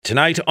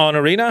Tonight on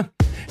Arena,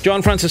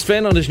 John Francis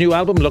Flynn on his new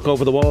album Look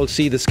Over the Wall,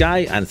 See the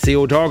Sky, and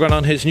Theo Dorgan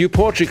on his new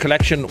poetry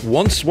collection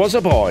Once Was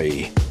a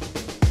Boy.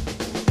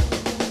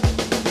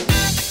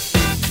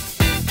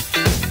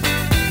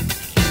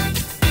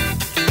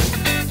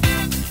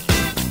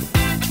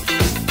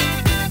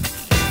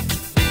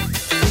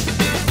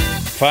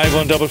 Five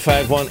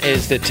 51551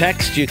 is the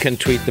text. You can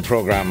tweet the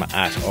programme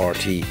at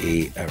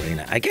RTE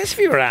Arena. I guess if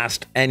you were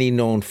asked any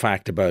known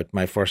fact about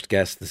my first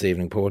guest this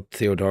evening, poet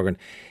Theo Dorgan,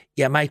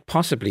 you might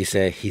possibly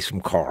say he's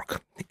from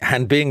Cork.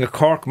 And being a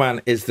Cork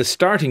man is the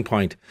starting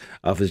point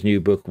of his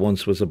new book,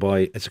 Once Was a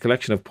Boy. It's a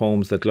collection of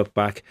poems that look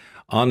back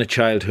on a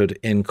childhood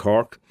in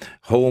Cork,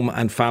 home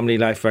and family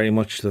life very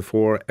much to the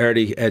fore,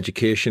 early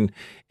education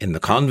in the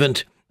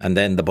convent, and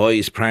then the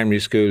boys' primary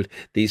school.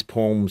 These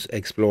poems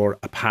explore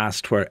a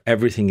past where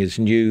everything is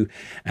new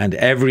and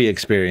every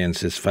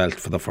experience is felt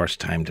for the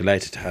first time.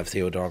 Delighted to have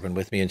Theo Dorgan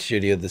with me in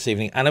studio this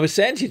evening. And I was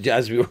saying to you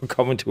as we were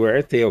coming to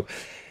earth, Theo,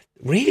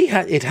 really,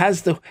 it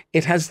has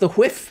the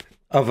whiff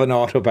of an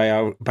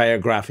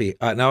autobiography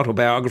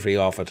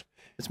off it.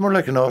 It's more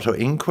like an auto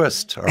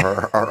inquest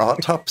or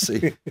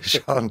autopsy,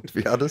 Sean. To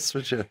be honest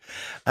with you,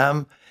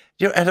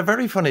 it had a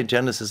very funny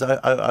genesis.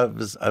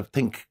 I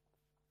think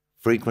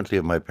frequently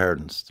of my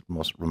parents, the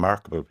most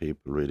remarkable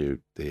people, really,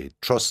 the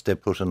trust they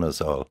put in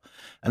us all,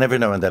 and every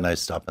now and then I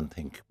stop and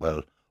think,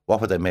 well,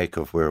 what would they make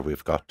of where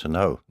we've got to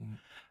now?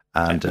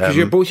 And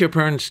because both your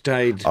parents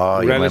died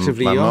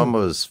relatively young. My mum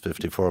was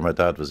 54, my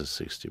dad was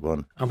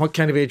 61. And what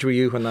kind of age were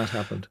you when that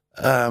happened?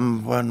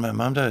 When my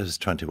mum died, I was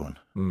 21.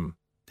 You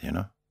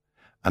know,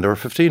 and there were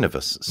 15 of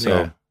us.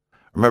 So I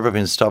remember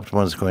being stopped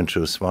once going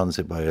through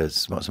Swansea by a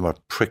somewhat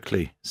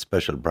prickly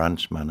special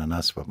branch man and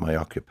asked what my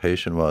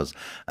occupation was,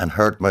 and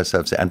heard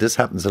myself say, and this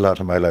happens a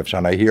lot in my life,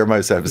 Sean, I hear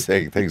myself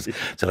saying things,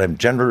 that I'm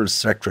General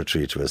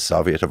Secretary to a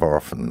Soviet of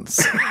Orphans.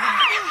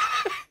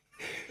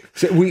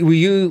 So were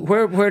you?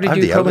 Where did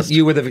you come?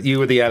 You were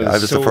the eldest. I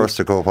was the first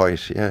to go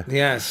white. Yeah.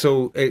 Yeah.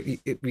 So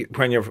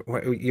when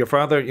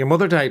your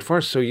mother died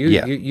first, so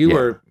you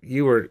were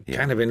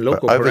kind of in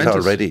loco parentis. I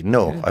was already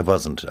I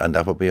wasn't, and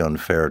that would be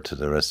unfair to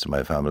the rest of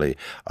my family.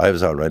 I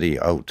was already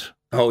out.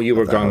 Oh, you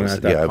were gone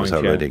at that point. Yeah, I was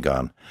already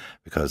gone,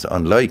 because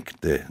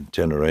unlike the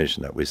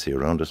generation that we see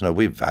around us now,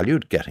 we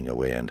valued getting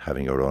away and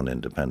having our own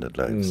independent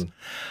lives.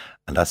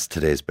 And that's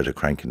today's bit of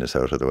crankiness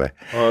out of the way.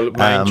 Well,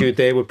 mind you,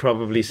 they would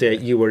probably say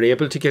you were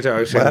able to get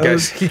out and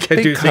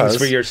do things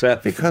for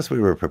yourself. Because we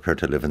were prepared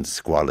to live in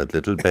squalid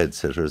little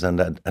bedsitters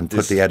and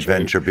put the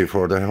adventure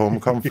before the home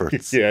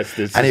comforts. Yes,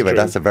 this anyway, is true.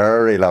 That's a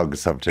very long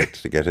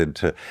subject to get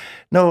into.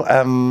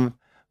 No,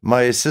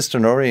 my sister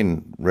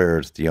Noreen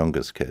reared the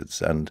youngest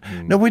kids. And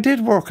no, we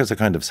did work as a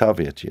kind of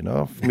Soviet, you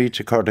know, from each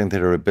according to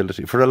their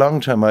ability. For a long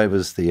time, I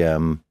was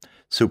the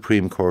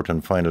Supreme Court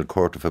and Final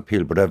Court of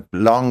Appeal, but I've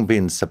long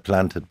been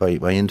supplanted by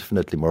my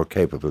infinitely more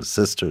capable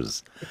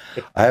sisters.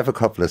 I have a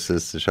couple of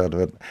sisters, Sean,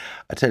 but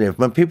I tell you,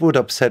 when people would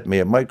upset me,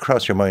 it might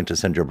cross your mind to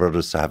send your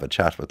brothers to have a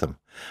chat with them.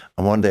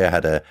 And one day I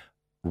had a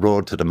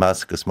road to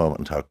Damascus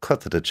moment. I'll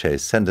cut to the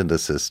chase, send in the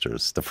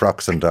sisters, the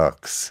frocks and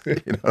docks,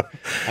 you know.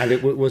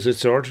 And was it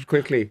sorted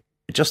quickly?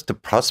 Just the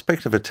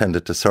prospect of it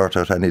tended to sort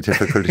out any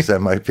difficulties I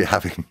might be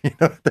having. You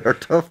know, they're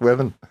tough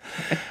women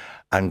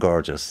and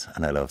gorgeous,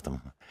 and I love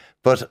them.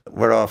 But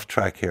we're off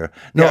track here.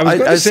 No,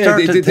 I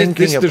started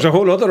thinking there's a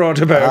whole other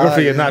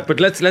autobiography in that, but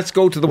let's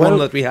go to the one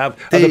that we have,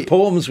 the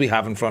poems we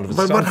have in front of us.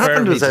 Well, what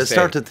happened was I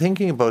started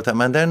thinking about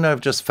them, and then I've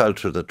just fell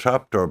through the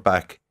trapdoor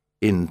back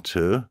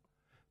into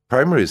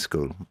primary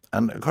school.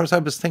 And of course I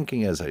was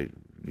thinking, as I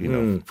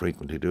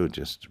frequently do,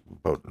 just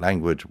about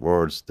language,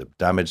 words, the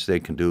damage they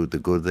can do, the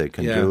good they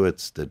can do.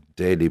 It's the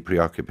daily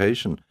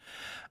preoccupation.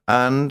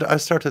 And I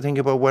started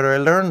thinking about where I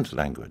learned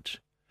language.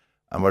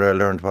 And where I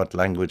learned how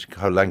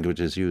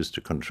language is used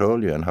to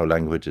control you, and how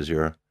language is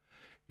your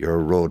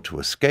road to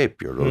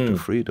escape, your road to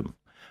freedom.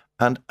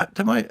 And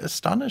to my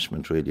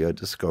astonishment, really, I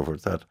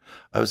discovered that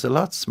I was a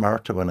lot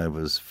smarter when I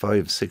was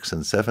 5, 6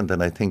 and 7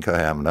 than I think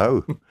I am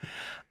now.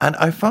 And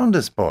I found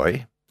this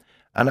boy,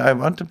 and I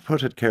want to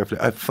put it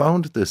carefully, I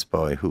found this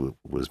boy who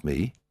was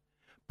me,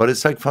 but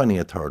it's like finding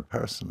a third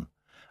person.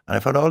 And I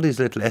found all these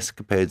little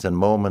escapades and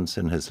moments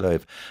in his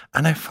life,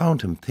 and I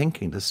found him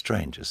thinking the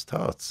strangest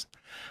thoughts.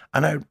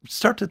 And I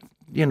started,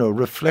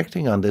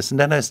 reflecting on this. And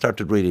then I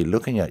started really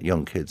looking at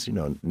young kids,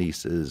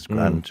 nieces,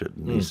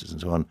 grandchildren, nieces and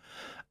so on.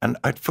 And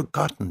I'd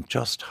forgotten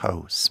just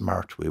how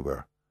smart we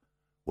were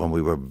when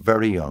we were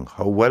very young,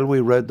 how well we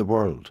read the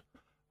world,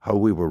 how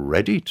we were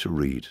ready to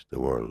read the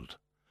world.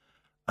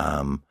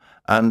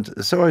 And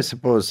so I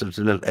suppose there's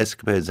little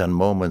escapades and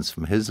moments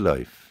from his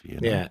life.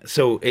 Yeah,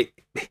 so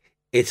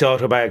it's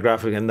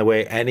autobiographical in the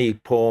way any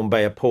poem by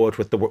a poet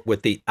with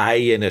the I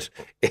in it.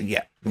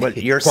 Yeah, well,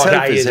 yourself what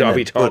I is in are it,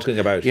 we talking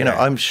about?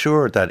 I'm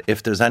sure that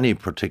if there's any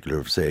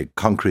particular, say,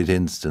 concrete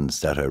instance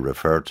that I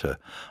refer to,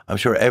 I'm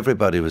sure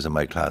everybody who's in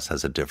my class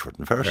has a different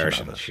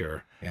version of it.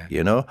 Sure,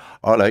 yeah.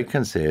 All I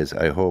can say is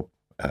I hope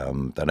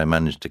that I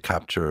managed to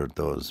capture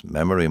those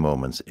memory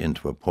moments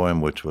into a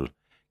poem which will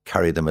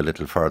carry them a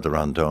little further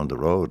on down the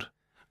road.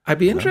 I'd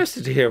be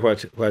interested to hear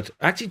what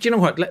actually, do you know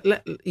what?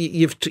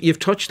 You've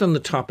touched on the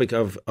topic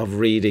of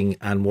reading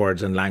and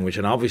words and language,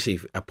 and obviously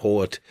a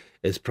poet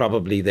is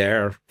probably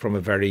there from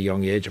a very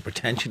young age, or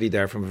potentially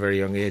there from a very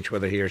young age,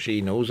 whether he or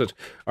she knows it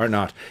or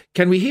not.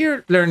 Can we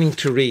hear learning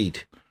to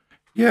read?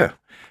 Yeah.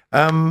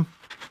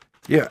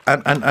 Yeah,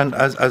 and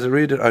as I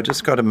read it, I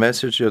just got a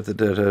message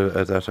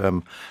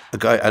that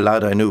a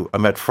lad I knew, I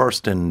met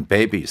first in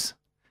babies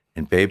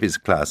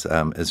class,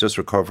 is just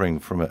recovering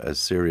from a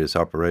serious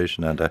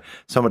operation, and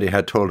somebody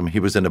had told him he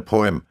was in a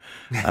poem,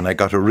 and I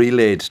got a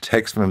relayed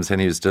text from him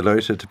saying he was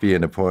delighted to be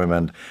in a poem,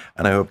 and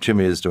I hope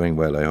Jimmy is doing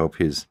well. I hope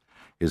he's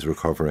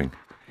recovering.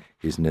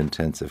 He's in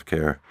intensive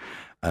care.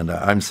 And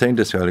I'm saying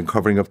this while I'm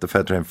covering up the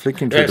fact that I'm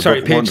flicking through the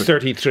book. Page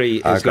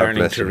 33 is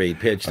learning to read.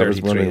 Page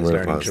 33 is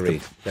learning to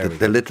read.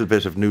 The little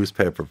bit of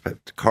newspaper, the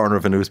corner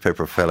of a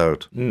newspaper fell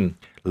out.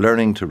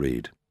 Learning to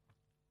read.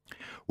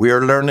 We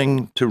are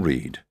learning to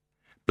read.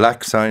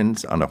 Black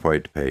signs on a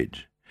white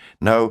page.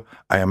 Now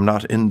I am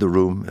not in the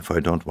room if I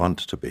don't want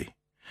to be.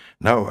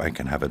 Now I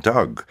can have a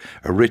dog,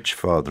 a rich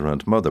father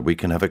and mother. We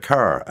can have a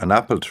car, an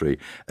apple tree,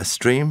 a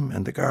stream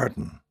and the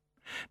garden.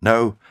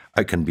 Now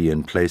I can be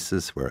in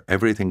places where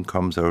everything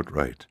comes out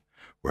right,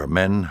 where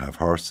men have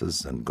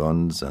horses and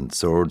guns and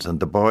swords, and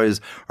the boys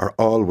are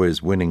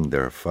always winning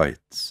their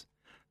fights.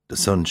 The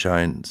sun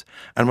shines,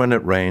 and when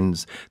it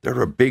rains, there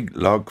are big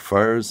log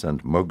fires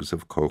and mugs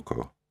of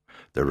cocoa.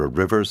 There are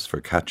rivers for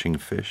catching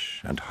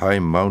fish and high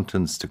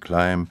mountains to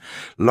climb,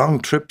 long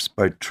trips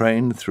by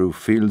train through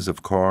fields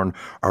of corn,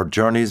 or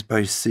journeys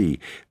by sea.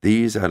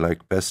 These I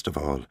like best of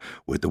all,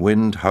 with the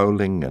wind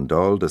howling and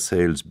all the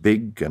sails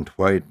big and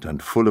white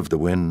and full of the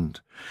wind.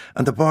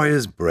 And the boy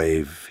is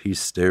brave. He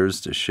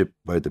steers the ship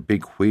by the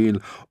big wheel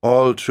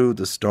all through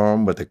the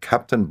storm with the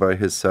captain by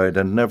his side,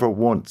 and never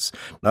once,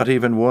 not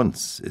even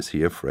once, is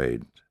he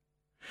afraid.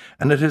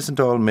 And it isn't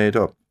all made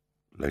up,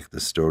 like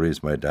the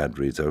stories my dad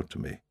reads out to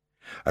me.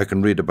 I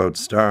can read about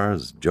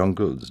stars,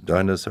 jungles,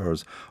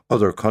 dinosaurs,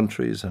 other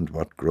countries and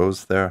what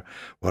grows there,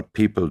 what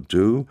people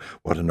do,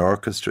 what an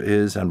orchestra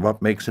is, and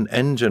what makes an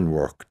engine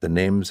work, the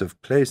names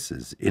of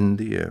places,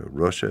 India,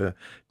 Russia,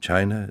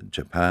 China,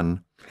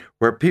 Japan,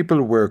 where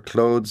people wear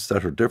clothes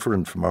that are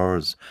different from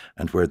ours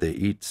and where they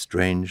eat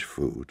strange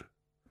food.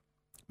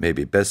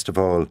 Maybe best of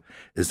all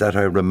is that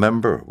I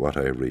remember what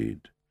I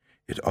read.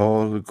 It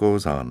all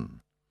goes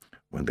on,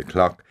 when the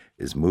clock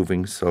is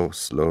moving so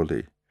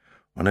slowly,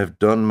 when I've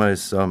done my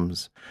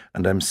sums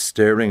and I'm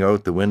staring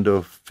out the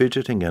window,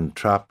 fidgeting and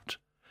trapped.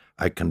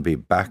 I can be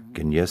back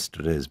in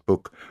yesterday's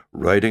book,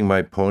 riding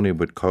my pony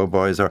with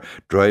cowboys, or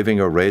driving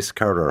a race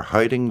car, or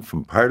hiding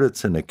from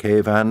pirates in a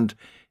cave, and,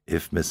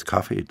 if Miss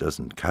Coffee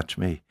doesn't catch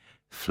me,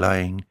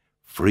 flying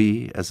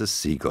free as a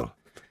seagull.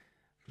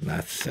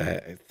 That's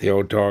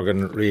Theo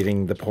Dorgan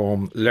reading the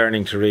poem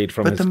Learning to Read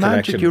from his collection. But the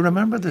magic, you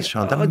remember this,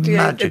 Sean, the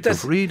magic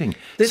of reading.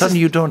 Suddenly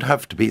you don't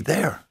have to be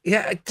there.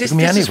 Yeah, this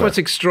is what's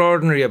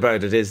extraordinary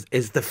about it,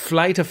 is the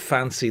flight of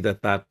fancy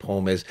that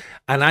poem is.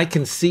 And I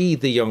can see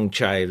the young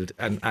child,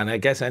 and I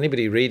guess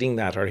anybody reading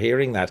that or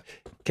hearing that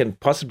can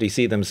possibly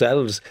see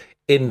themselves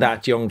in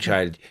that young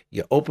child.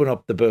 You open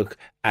up the book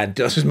and it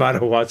doesn't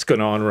matter what's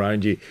going on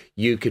around you,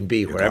 you can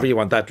be wherever you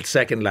want. That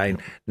second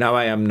line, now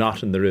I am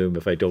not in the room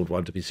if I don't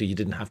want to be. So you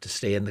didn't have to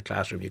stay in the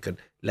classroom. You could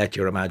let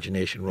your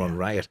imagination run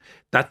riot.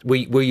 That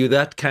were you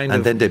that kind of...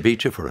 And then they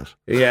beat you for it.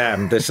 Yeah,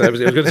 I was going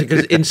to say,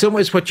 because in some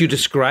ways what you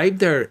described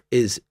there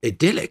is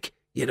idyllic.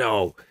 You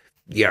know,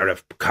 you're a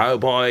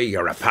cowboy,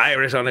 you're a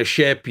pirate on a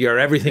ship, you're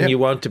everything you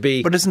want to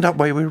be. But isn't that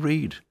why we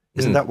read?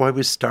 Isn't that why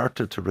we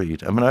started to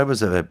read? I mean, I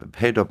was a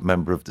paid-up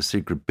member of the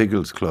secret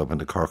Biggles Club in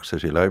the Cork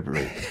City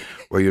Library,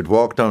 where you'd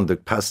walk down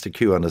past the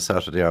queue on a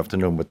Saturday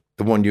afternoon with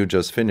the one you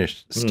just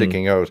finished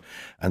sticking out,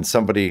 and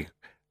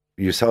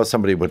you saw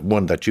somebody with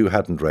one that you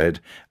hadn't read,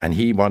 and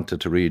he wanted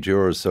to read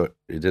yours, so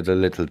you did a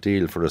little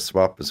deal for a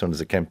swap as soon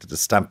as it came to the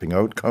stamping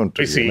out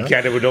counter. So you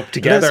kind of went up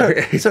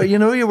together. So you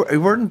know, it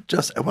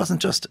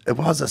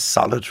was a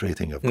solitary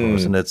thing, of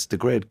course, and it's the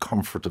great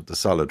comfort of the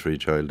solitary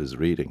child is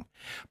reading.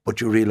 But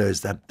you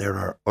realise that there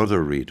are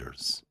other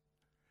readers.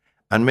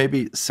 And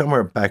maybe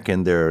somewhere back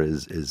in there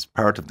is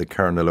part of the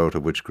kernel out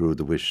of which grew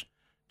the wish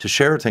to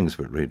share things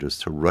with readers,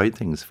 to write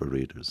things for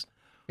readers.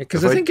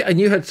 Because I think, and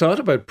you had thought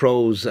about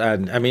prose,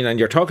 and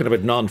you're talking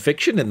about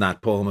non-fiction in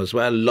that poem as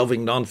well,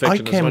 loving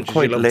non-fiction as much as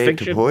you love fiction. I came quite late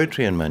to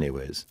poetry in many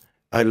ways.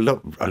 I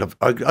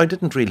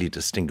didn't really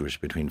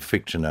distinguish between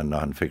fiction and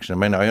non-fiction. I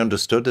mean, I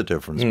understood the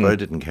difference, but I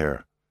didn't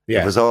care.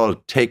 Yeah. It was all,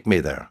 take me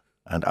there,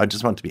 and I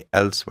just want to be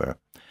elsewhere.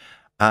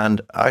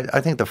 And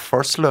I think the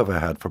first love I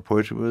had for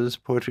poetry was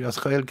poetry as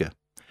Gaeilge,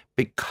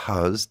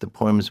 because the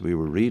poems we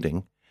were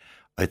reading,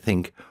 I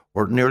think,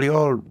 were nearly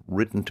all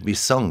written to be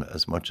sung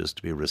as much as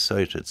to be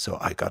recited. So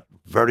I got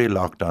very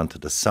locked onto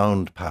the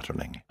sound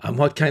patterning. And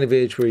what kind of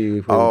age were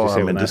you?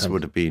 This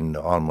would have been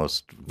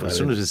almost, as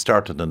soon as it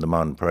started in the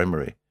Mon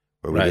Primary,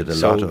 where we did a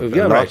lot of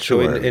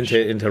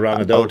into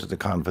Rongadó. Out of the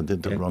convent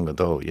into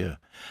Rongadó, yeah.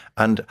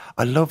 And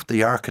I loved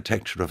the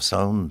architecture of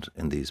sound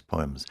in these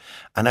poems.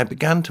 And I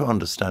began to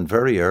understand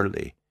very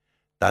early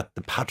that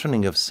the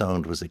patterning of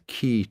sound was a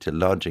key to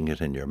lodging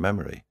it in your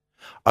memory.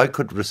 I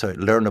could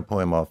learn a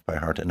poem off by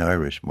heart in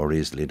Irish more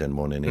easily than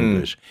one in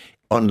English,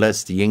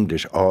 unless the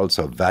English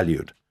also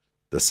valued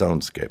the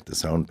soundscape, the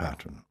sound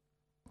pattern.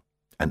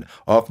 And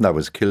often I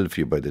was killed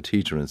for you by the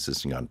teacher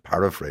insisting on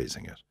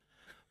paraphrasing it.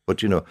 But,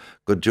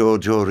 go Joe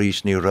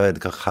Rís ní Red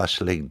go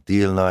chaslig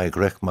díl na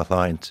grech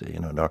mathaint,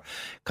 nor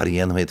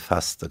Carienwyd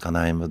fasta gan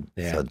aimad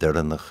sa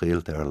deran na chil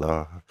der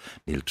lá,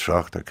 níl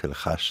trachter kil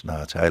chas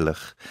na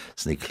teilig,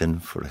 sni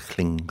clin for a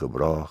cling go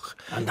brach.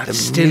 And that's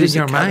still in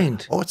your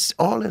mind. Oh, it's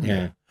all in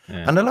there.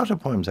 Yeah. And a lot of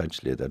poems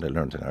actually that I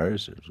learned in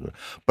Irish.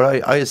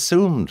 But I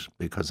assumed,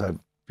 because I've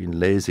been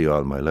lazy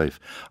all my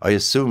life, I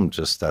assumed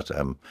just that,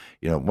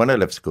 when I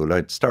left school,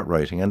 I'd start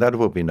writing and that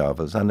would be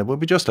novels and it would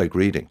be just like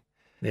reading.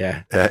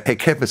 Yeah. It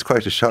came as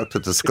quite a shock to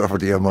discover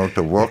the amount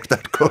of work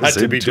that goes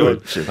into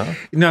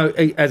it. Now,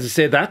 as I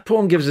say, that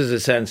poem gives us a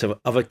sense of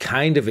a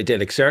kind of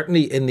idyllic,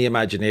 certainly in the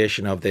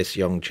imagination of this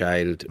young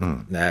child,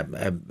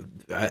 an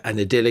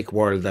idyllic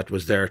world that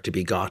was there to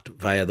be got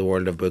via the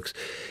world of books.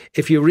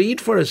 If you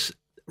read for us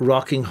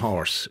Rocking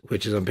Horse,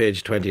 which is on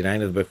page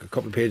 29 of the book, a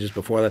couple of pages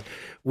before that,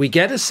 we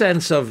get a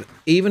sense of,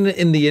 even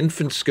in the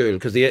infant school,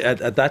 because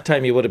at that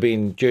time you would have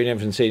been junior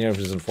infant, senior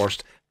infant and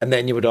first, and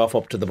then you would off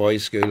up to the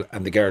boys' school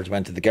and the girls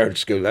went to the girls'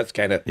 school. That's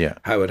kind of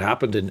how it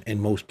happened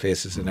in most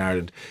places in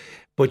Ireland.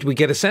 But we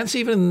get a sense,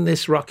 even in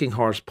this Rocking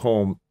Horse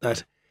poem,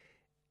 that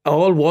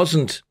all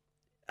wasn't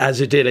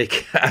as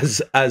idyllic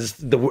as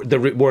the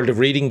world of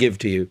reading give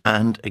to you.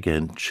 And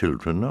again,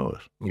 children know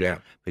it. Yeah.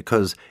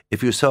 Because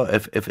if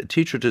a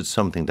teacher did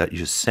something that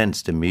you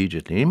sensed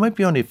immediately, he might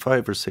be only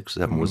 5 or 6 or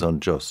 7, was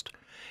unjust,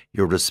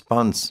 your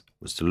response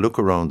was to look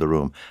around the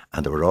room,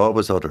 and there were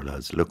always other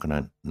lads looking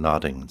and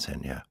nodding and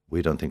saying, yeah,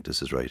 we don't think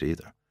this is right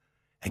either.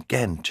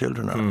 Again,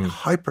 children are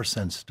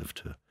hypersensitive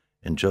to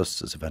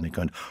injustice of any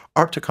kind,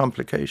 or to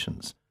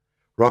complications.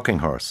 Rocking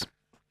Horse.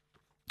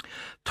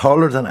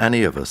 Taller than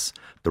any of us,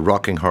 the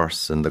rocking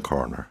horse in the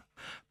corner.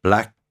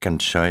 Black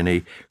and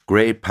shiny,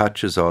 grey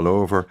patches all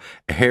over,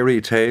 a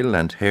hairy tail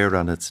and hair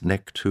on its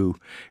neck too.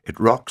 It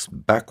rocks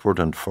backward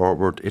and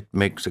forward. It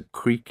makes a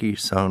creaky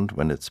sound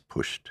when it's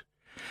pushed.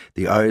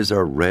 The eyes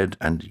are red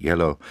and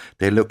yellow.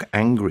 They look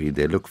angry.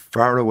 They look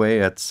far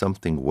away at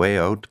something way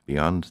out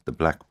beyond the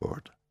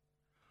blackboard.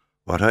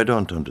 What I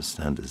don't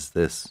understand is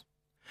this.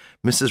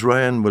 Mrs.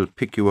 Ryan will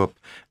pick you up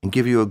and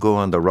give you a go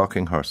on the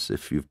rocking horse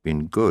if you've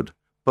been good,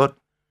 but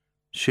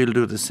she'll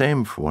do the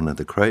same for one of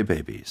the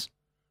crybabies.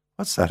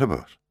 What's that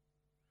about?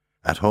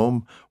 At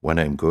home, when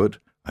I'm good,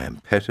 I am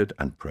petted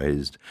and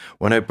praised.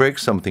 When I break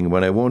something,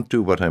 when I won't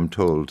do what I'm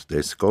told,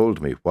 they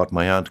scold me, what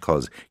my aunt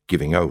calls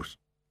giving out.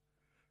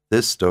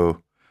 This,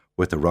 though,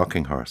 with the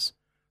rocking horse,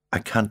 I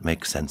can't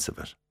make sense of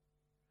it.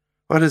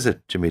 What is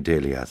it? Jimmy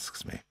Daly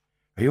asks me.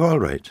 Are you all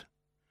right?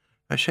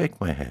 I shake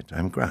my head.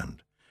 I'm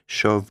grand.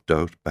 Shoved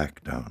out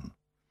back down.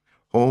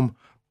 Home,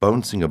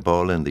 bouncing a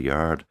ball in the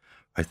yard,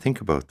 I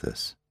think about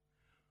this.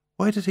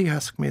 Why did he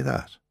ask me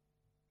that?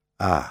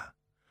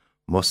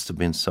 Must have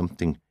been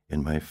something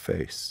in my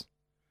face.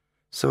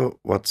 So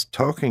what's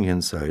talking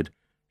inside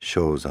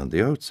shows on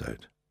the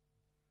outside.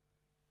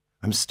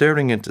 I'm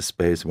staring into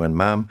space when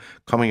Mam,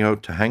 coming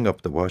out to hang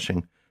up the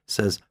washing,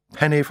 says,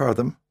 "Penny for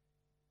them."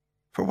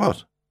 For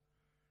what?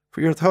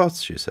 For your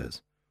thoughts, she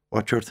says.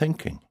 What you're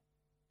thinking.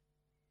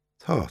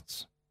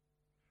 Thoughts.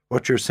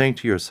 What you're saying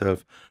to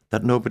yourself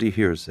that nobody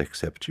hears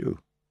except you.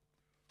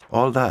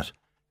 All that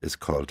is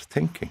called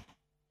thinking.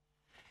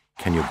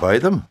 Can you buy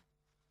them?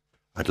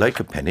 I'd like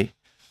a penny.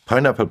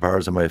 Pineapple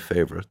bars are my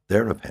favourite.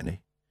 They're a penny.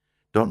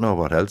 Don't know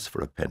what else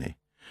for a penny.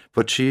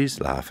 But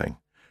she's laughing.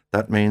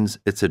 That means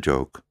it's a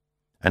joke.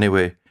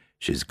 Anyway,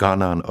 she's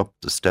gone on up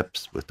the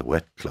steps with the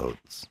wet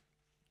clothes.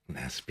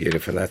 That's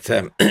beautiful. That's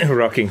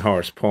Rocking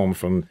Horse poem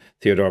from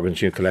Theo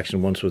Dorgan's new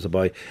collection, Once Was a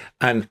Boy.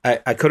 And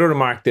I could have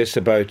remarked this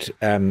about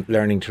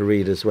learning to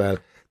read as well.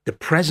 The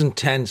present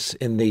tense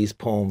in these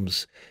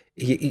poems,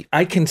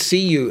 I can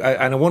see you,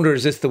 and I wonder,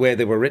 is this the way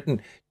they were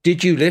written?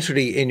 Did you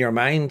literally, in your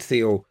mind,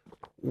 Theo,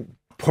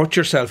 put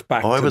yourself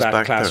back to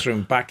that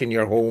classroom, back in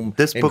your home?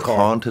 This book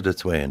haunted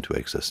its way into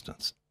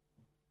existence.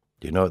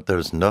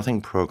 There's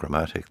nothing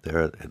programmatic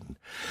there.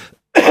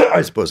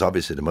 I suppose,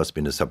 obviously, there must have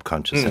been a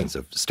subconscious sense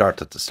of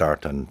start at the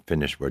start and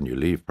finish when you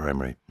leave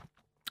primary.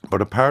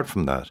 But apart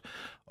from that,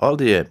 all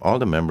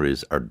the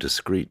memories are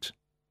discrete.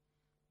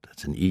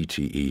 That's an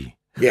ETE.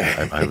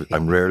 Yeah,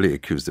 I'm rarely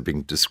accused of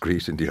being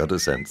discreet in the other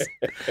sense.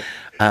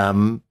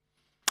 And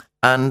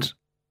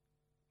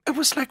it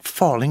was like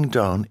falling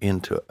down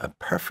into a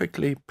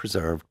perfectly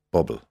preserved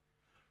bubble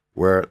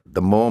where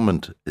the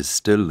moment is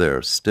still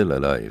there, still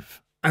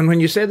alive. And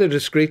when you say they're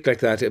discrete like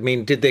that, I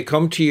mean, did they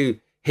come to you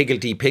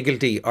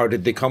higgledy-piggledy, or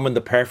did they come in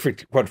the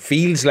perfect, what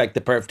feels like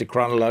the perfect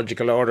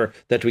chronological order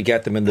that we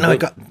get them in the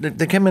book?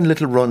 They came in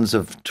little runs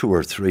of 2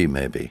 or 3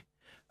 maybe.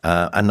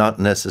 And not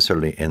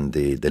necessarily in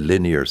the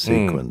linear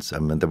sequence. I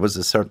mean, there was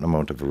a certain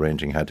amount of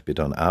arranging had to be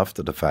done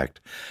after the fact.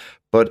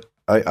 But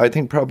I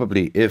think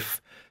probably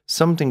if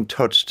something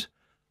touched,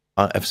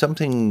 if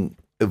something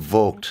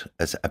evoked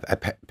as a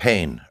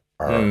pain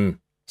or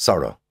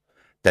sorrow.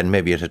 Then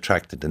maybe it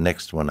attracted the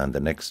next one and the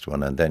next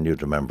one, and then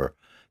you'd remember.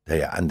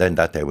 And then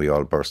that day we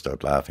all burst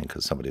out laughing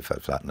because somebody fell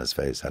flat on his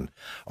face, and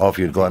off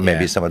you'd go, and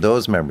maybe some of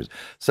those memories.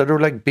 So they were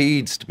like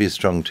beads to be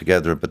strung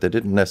together, but they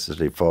didn't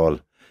necessarily fall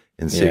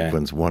in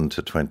sequence 1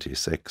 to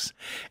 26.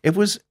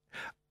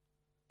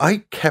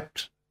 I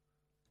kept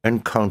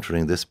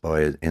encountering this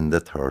boy in the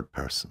third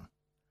person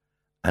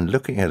and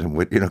looking at him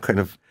with, kind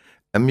of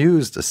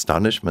amused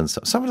astonishment.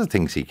 Some of the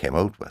things he came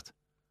out with.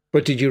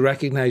 But did you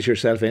recognise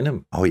yourself in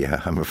him? Oh,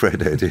 yeah, I'm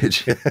afraid I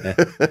did.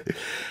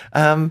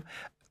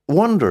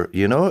 Wonder,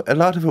 a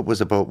lot of it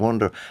was about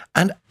wonder.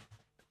 And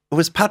it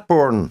was Pat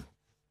Bourne,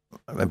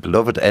 my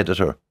beloved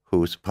editor,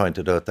 who's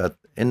pointed out that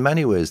in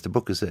many ways the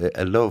book is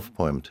a love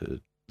poem to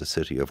the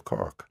city of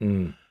Cork.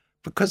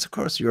 Because, of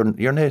course,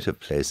 your native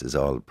place is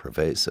all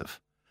pervasive.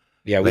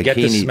 Yeah, we get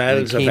the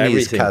smells of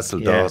everything. Castle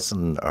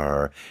Dawson,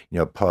 or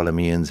Paula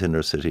Meehan's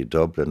inner city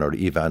Dublin, or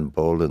Evan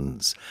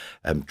Boland's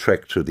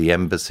trek through the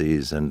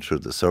embassies and through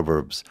the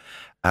suburbs.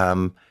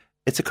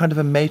 It's a kind of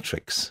a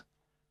matrix,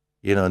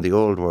 in the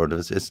old world.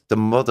 It's the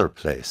mother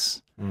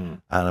place.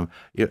 And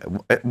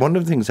one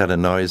of the things that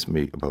annoys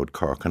me about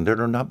Cork, and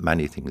there are not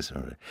many things,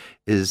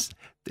 is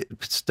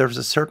there's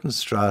a certain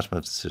stratum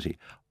of the city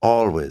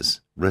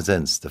always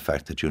resents the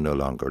fact that you no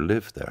longer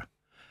live there.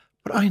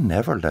 But I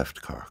never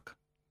left Cork.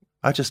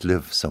 I just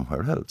live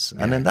somewhere else.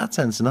 And in that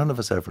sense, none of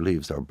us ever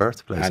leaves our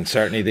birthplace. And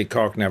certainly the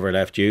Cork never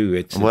left you.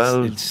 It's still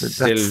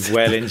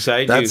well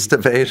inside that's you. That's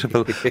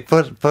debatable.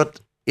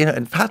 But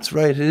and Pat's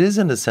right, it is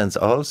in a sense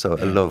also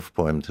a love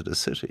poem to the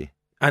city.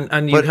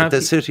 And you have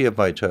the city of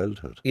my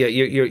childhood. Yeah,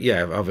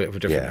 of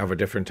a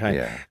different time.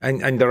 Yeah.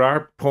 And there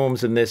are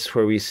poems in this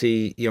where we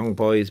see young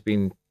boys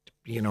being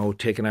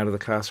taken out of the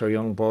class, or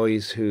young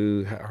boys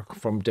who are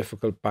from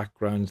difficult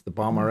backgrounds. The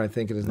bomber, I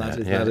think it is, not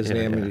his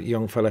name, a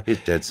young fella. He's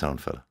dead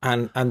sound fella.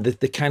 And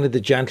the kind of the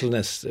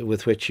gentleness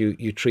with which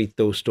you treat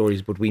those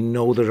stories, but we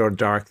know there are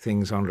dark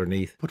things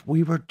underneath. But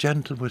we were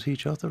gentle with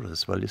each other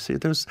as well. You see,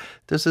 there's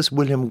this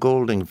William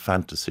Golding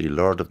fantasy,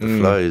 Lord of the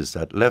Flies,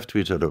 that left to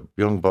each other,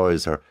 young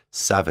boys are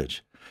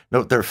savage.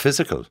 No, they're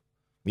physical.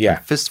 Yeah,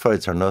 fist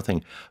fights are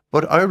nothing.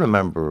 But I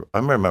remember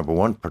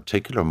one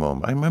particular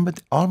moment. I remember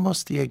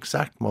almost the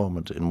exact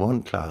moment in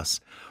one class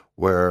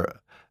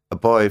where a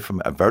boy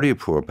from a very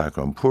poor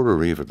background,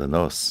 poorer even than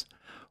us,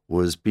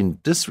 was being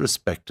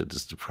disrespected,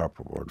 is the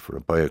proper word for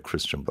it, by a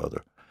Christian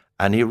brother.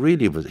 And he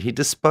really was. He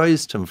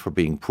despised him for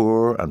being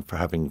poor and for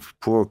having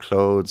poor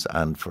clothes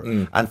and for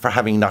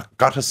having not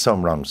got a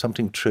sum wrong,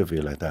 something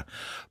trivial like that.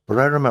 But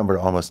I remember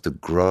almost the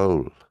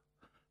growl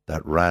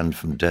that ran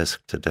from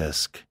desk to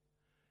desk.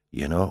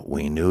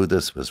 We knew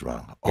this was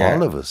wrong. Yeah,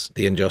 all of us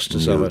the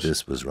injustice knew of it.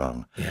 This was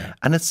wrong. Yeah.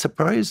 And it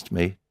surprised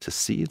me to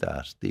see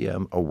that, the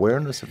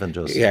awareness of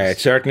injustice. Yeah, it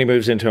certainly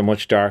moves into a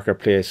much darker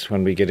place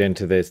when we get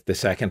into the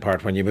second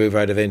part, when you move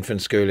out of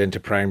infant school into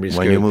primary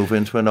school. When you move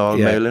into an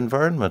all-male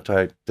environment.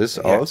 This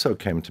also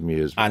came to me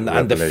as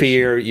and the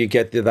fear, you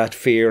get that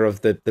fear of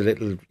the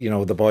little,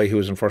 the boy who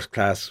was in first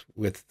class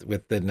with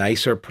the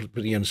nicer,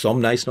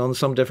 some nice nuns,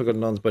 some difficult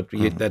nuns, but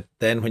that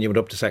then when you went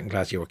up to second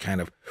class, you were kind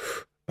of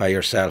by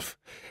yourself.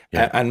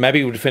 Yeah. And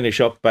maybe we'd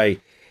finish up by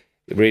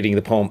reading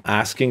the poem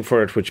Asking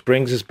for It, which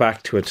brings us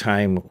back to a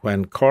time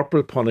when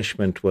corporal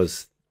punishment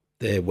was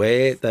the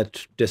way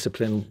that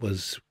discipline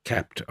was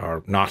kept,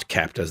 or not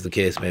kept, as the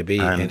case may be,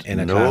 and in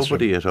a classroom.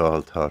 Nobody at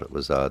all thought it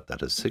was odd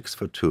that a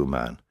 6'2"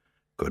 man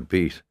could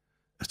beat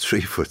a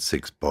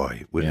 3'6"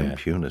 boy with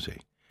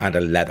impunity. And a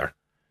leather.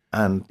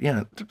 And,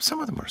 some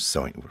of them were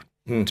sewing,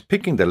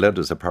 picking the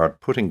leathers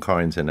apart, putting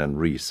coins in and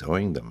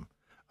re-sewing them.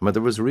 I mean,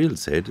 there was real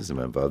sadism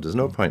involved. There's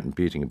no point in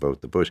beating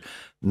about the bush.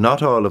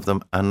 Not all of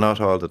them, and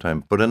not all the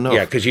time, but enough.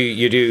 Yeah, because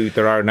you do.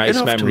 There are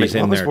nice memories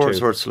in there too. What was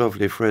Wordsworth's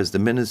lovely phrase? The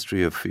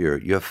ministry of fear.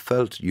 You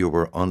felt you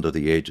were under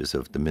the aegis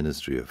of the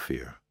ministry of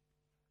fear.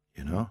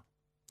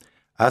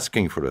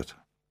 Asking for it.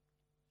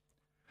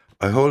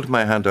 I hold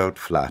my hand out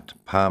flat,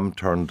 palm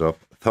turned up,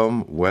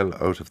 thumb well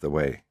out of the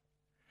way.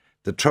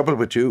 The trouble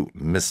with you,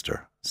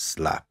 Mister,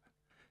 slap,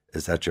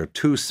 is that you're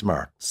too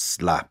smart,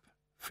 slap,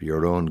 for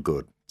your own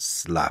good,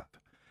 slap.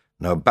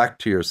 Now back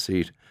to your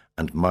seat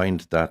and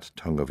mind that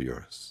tongue of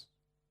yours.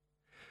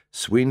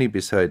 Sweeney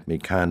beside me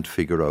can't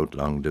figure out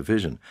long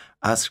division,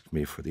 asked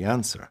me for the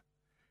answer.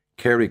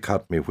 Carey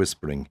caught me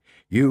whispering,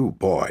 You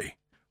boy,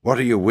 what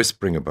are you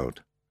whispering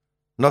about?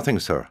 Nothing,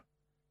 sir.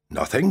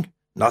 Nothing?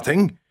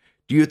 Nothing?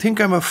 Do you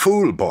think I'm a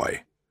fool,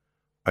 boy?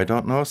 I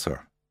don't know,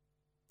 sir.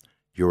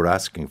 You were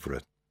asking for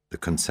it, the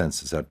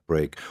consensus at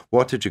break.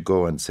 What did you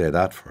go and say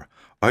that for?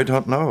 I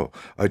don't know.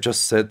 I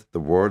just said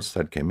the words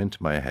that came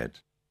into my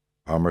head.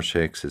 Palmer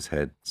shakes his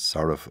head,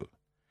 sorrowful.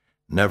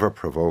 Never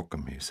provoke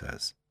him, he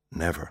says.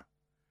 Never.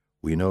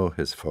 We know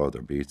his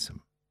father beats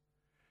him.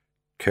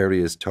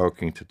 Carey is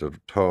talking to the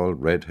tall,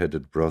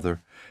 red-headed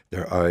brother,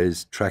 their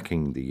eyes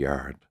tracking the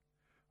yard.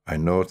 I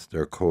note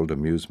their cold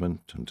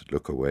amusement and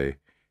look away,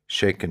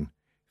 shaken,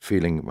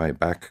 feeling my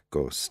back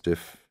go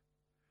stiff.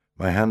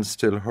 My hand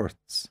still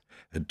hurts,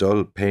 a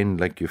dull pain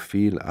like you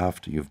feel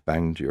after you've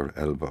banged your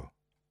elbow.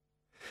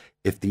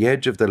 If the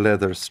edge of the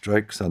leather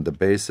strikes on the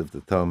base of the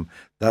thumb,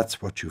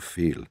 that's what you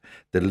feel,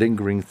 the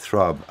lingering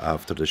throb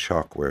after the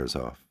shock wears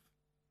off.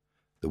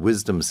 The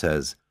wisdom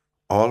says,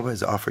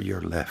 always offer your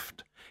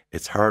left.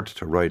 It's hard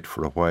to write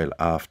for a while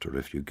after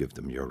if you give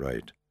them your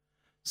right.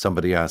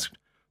 Somebody asked,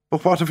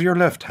 but what if you're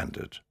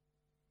left-handed?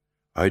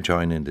 I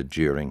join in the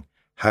jeering,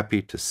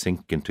 happy to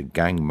sink into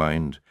gang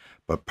mind,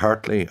 but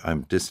partly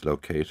I'm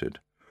dislocated,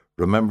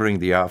 remembering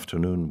the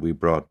afternoon we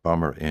brought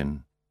Bomber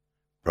in,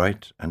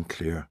 bright and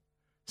clear,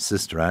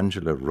 Sister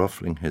Angela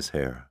ruffling his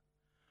hair.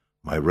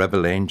 My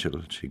rebel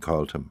angel, she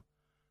called him,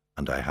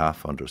 and I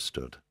half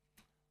understood.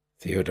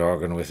 Theo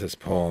Dorgan with his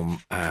poem,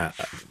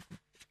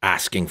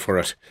 asking for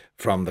it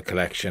from the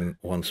collection,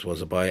 Once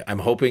Was a Boy. I'm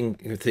hoping,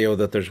 Theo,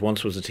 that there's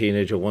once was a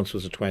teenager, once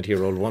was a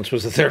 20-year-old, once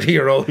was a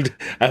 30-year-old.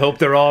 I hope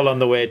they're all on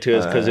the way to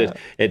us, because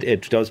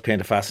it does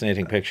paint a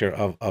fascinating picture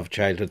of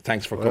childhood.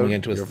 Thanks for coming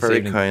into us this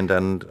evening. You're very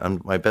kind,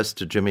 and my best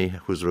to Jimmy,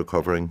 who's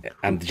recovering.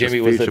 And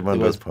Jimmy was one of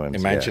those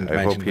poems.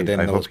 I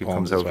hope he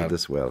comes out of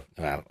this well.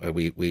 Well,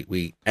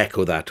 we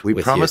echo that. We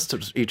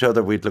promised each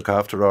other we'd look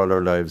after all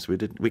our lives. We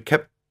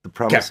kept the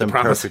promise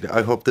perfectly.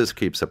 I hope this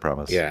keeps a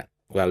promise. Yeah.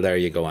 Well, there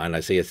you go, and I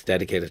see it's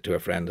dedicated to a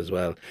friend as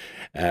well.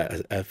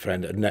 A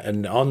friend,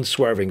 an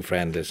unswerving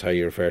friend is how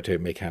you refer to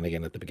Mick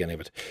Hannigan at the beginning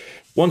of it.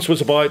 Once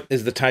Was a Boy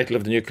is the title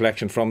of the new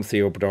collection from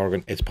Theo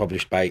Dorgan. It's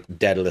published by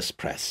Daedalus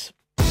Press.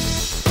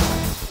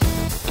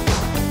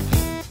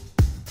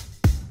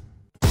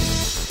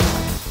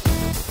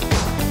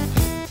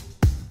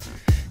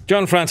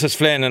 John Francis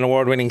Flynn, an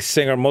award-winning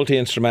singer,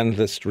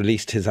 multi-instrumentalist,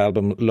 released his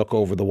album Look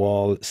Over the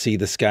Wall, See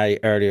the Sky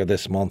earlier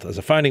this month. As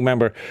a founding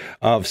member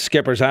of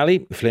Skipper's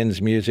Alley,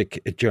 Flynn's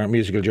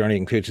musical journey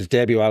includes his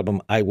debut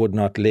album I Would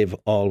Not Live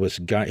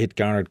Always. It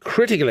garnered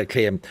critical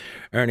acclaim,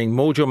 earning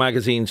Mojo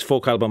Magazine's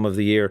Folk Album of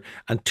the Year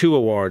and 2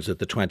 awards at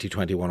the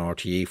 2021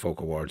 RTE Folk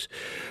Awards.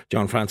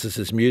 John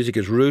Francis's music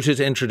is rooted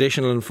in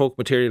traditional and folk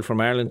material from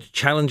Ireland,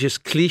 challenges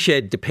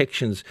cliched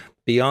depictions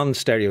beyond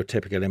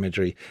stereotypical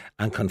imagery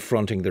and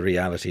confronting the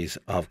realities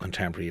of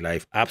contemporary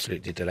life.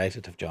 Absolutely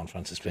delighted to have John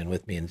Francis Flynn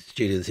with me in the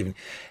studio this evening.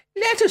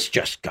 Let us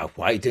just go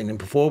wide in, and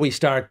before we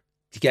start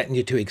getting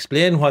you to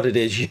explain what it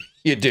is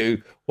you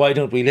do, why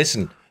don't we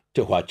listen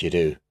to what you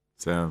do?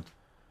 Sound.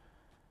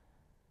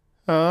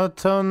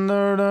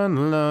 Thunder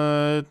and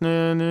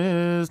lightning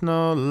is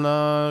no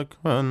luck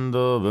when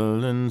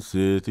Dublin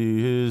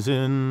City is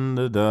in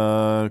the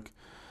dark.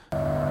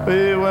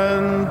 We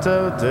went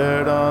out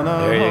there on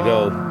a There you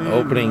go.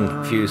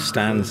 Opening few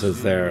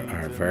stanzas there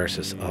are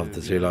verses of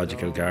the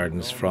Zoological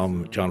Gardens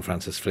from John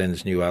Francis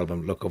Flynn's new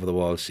album, Look Over the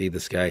Wall, See the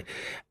Sky.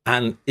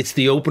 And it's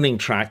the opening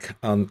track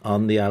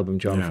on the album,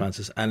 John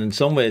Francis. And in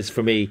some ways,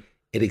 for me,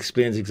 it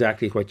explains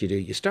exactly what you do.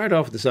 You start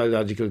off with the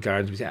Zoological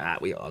Gardens. We say,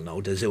 we all know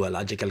the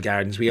Zoological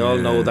Gardens. We all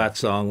know that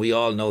song. We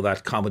all know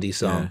that comedy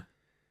song. Yeah.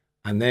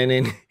 And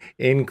then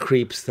in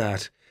creeps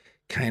that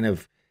kind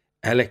of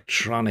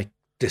electronic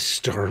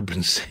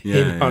disturbance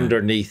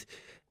underneath,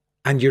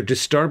 and you're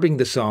disturbing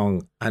the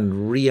song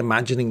and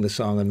reimagining the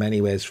song in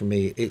many ways. For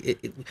me,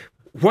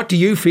 what do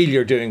you feel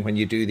you're doing when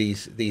you do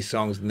these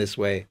songs in this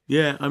way?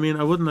 Yeah, I mean,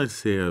 I wouldn't like to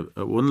say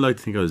I wouldn't like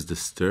to think I was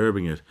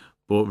disturbing it,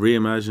 but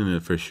reimagining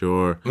it for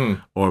sure,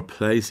 or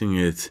placing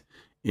it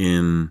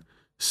in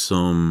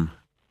some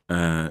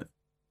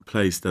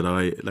place that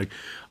I like.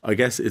 I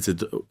guess it's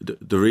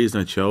the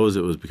reason I chose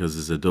it was because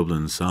it's a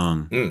Dublin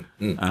song,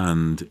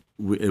 and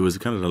it was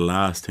kind of the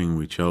last thing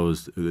we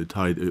chose.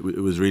 It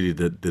was really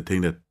the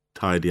thing that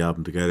tied the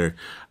album together,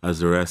 as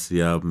the rest of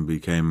the album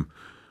became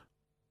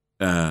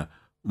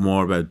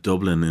more about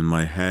Dublin in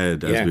my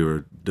head as we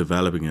were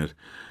developing it.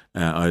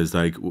 I was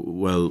like,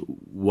 well,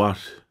 what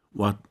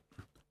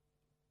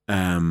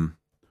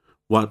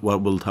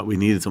will we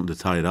needed something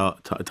to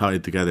tie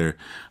it together,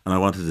 and I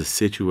wanted to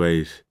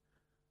situate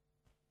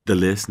the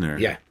listener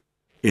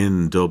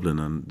in Dublin,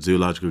 and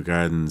Zoological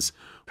Gardens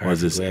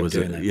was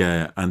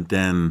and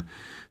then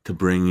to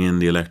bring in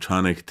the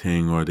electronic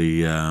thing, or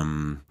the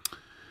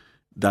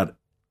that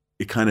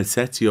it kind of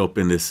sets you up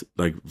in this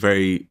like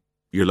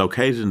you're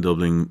located in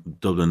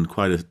Dublin,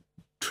 quite a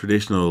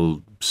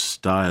traditional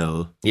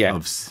style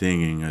of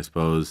singing, I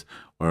suppose,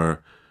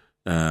 or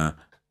and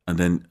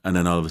then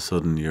all of a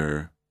sudden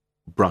you're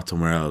brought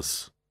somewhere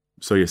else.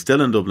 So you're still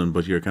in Dublin,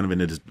 but you're kind of in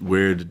this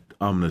weird,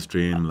 ominous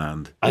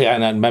dreamland.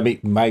 And maybe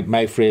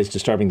my phrase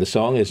disturbing the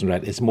song isn't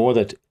right. It's more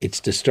that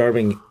it's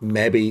disturbing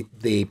maybe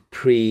the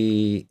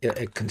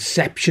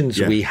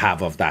preconceptions we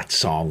have of that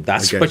song.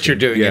 That's what you're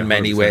doing in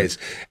many 100%. Ways.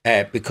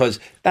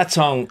 Because that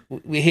song,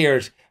 we hear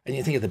it, and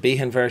you think of the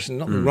Behan version.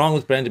 Nothing wrong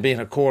with Brendan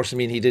Behan, of course. I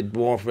mean, he did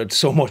more for it,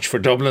 so much for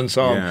Dublin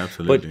song. Yeah,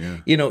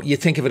 absolutely. But, you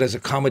think of it as a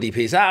comedy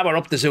piece. We're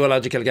up the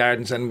Zoological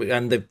Gardens, and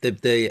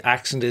the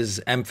accent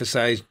is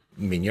emphasised.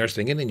 I mean, you're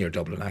singing in your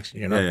Dublin accent.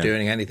 You're not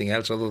doing anything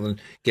else other than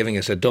giving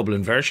us a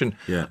Dublin version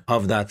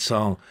of that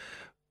song.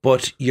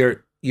 But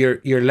you're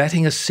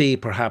letting us see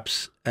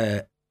perhaps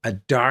a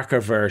darker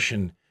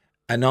version,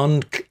 an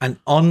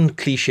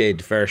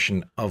uncliched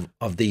version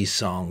of these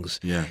songs.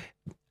 Yeah.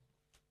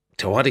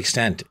 To what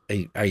extent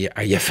are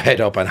you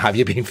fed up, and have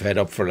you been fed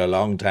up for a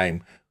long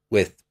time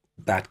with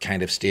that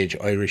kind of stage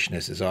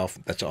Irishness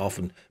that's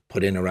often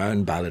put in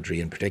around balladry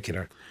in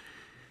particular.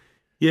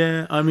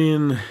 Yeah, I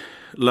mean,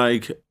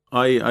 like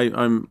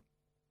I'm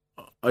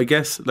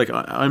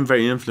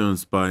very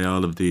influenced by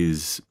all of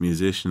these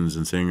musicians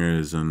and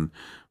singers and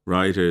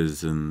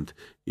writers, and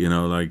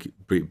like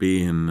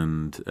Behan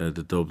and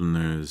the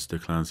Dubliners, the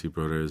Clancy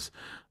brothers.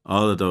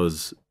 All of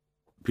those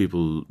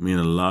people mean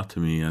a lot to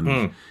me,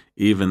 and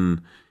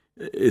even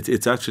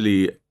it's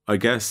actually, I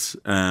guess,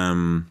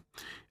 and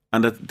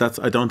that's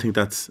I don't think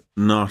that's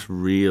not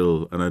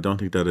real, and I don't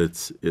think that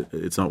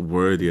it's not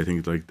worthy. I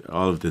think like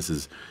all of this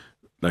is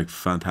like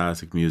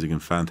fantastic music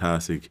and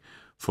fantastic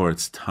for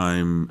its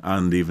time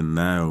and even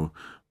now,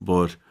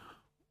 but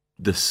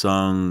the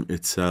song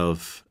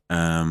itself,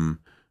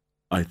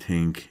 I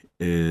think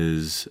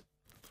is,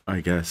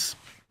 I guess,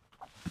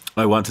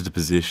 I wanted to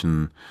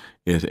position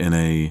it in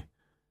a,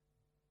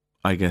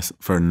 I guess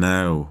for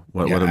now,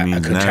 what it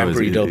means now is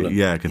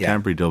Dublin.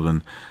 Contemporary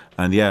Dublin,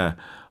 and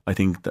I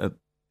think that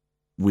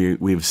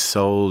we've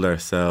sold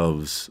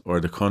ourselves, or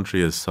the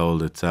country has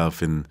sold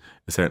itself in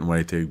a certain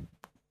way to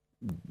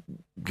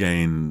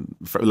gain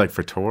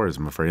for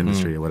tourism or for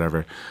industry or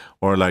whatever,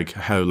 or like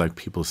how like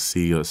people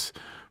see us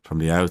from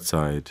the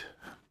outside,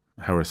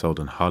 how we're sold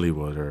in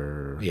Hollywood,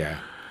 or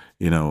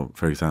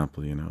for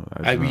example,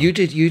 you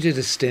did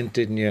a stint,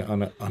 didn't you,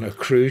 on a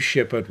cruise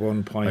ship at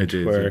one point? I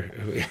did, where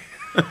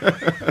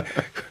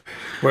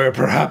where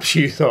perhaps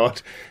you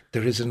thought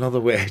there is another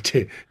way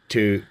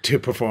to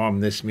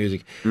perform this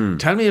music.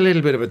 Tell me a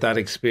little bit about that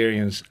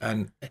experience.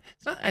 And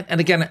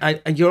again,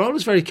 you're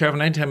always very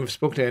careful. Anytime I've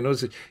spoken to you, I know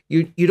that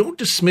you don't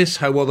dismiss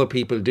how other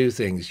people do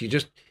things. You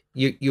just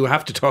you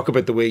have to talk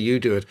about the way you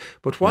do it.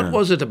 But what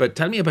was it about?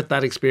 Tell me about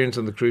that experience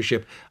on the cruise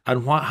ship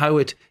and how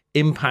it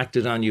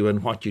impacted on you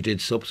and what you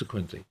did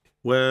subsequently.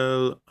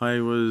 Well, I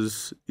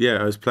was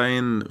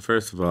playing.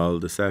 First of all,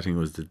 the setting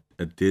was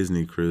a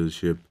Disney cruise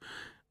ship,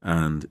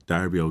 and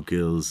Darby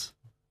O'Gill's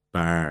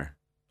bar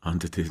on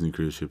the Disney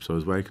cruise ship. So I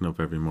was waking up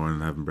every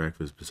morning having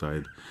breakfast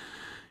beside,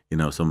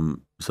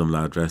 some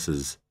lad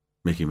dresses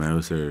Mickey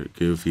Mouse or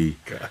Goofy.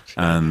 Gotcha.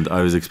 And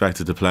I was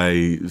expected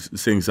to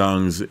sing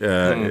songs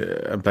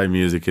and play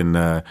music in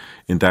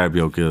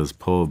Darby O'Gill's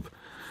pub.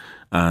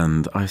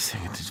 And I was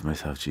thinking to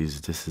myself,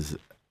 Jesus, this is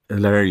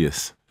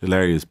hilarious,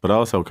 but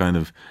also kind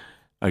of,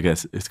 I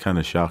guess it's kind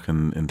of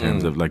shocking in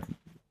terms of like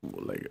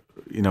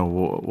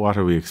what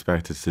are we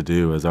expected to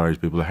do as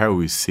Irish people? How are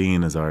we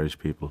seen as Irish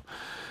people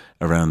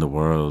around the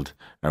world?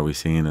 Are we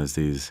seen as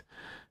these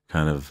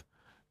kind of,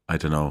 I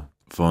don't know,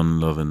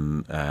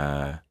 fun-loving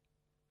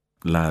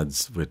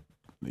lads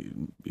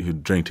who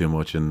drink too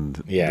much, and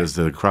there's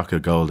the crock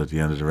of gold at the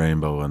end of the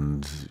rainbow,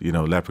 and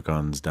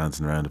leprechauns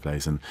dancing around the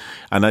place, and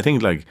I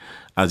think like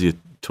as you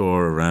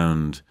tour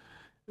around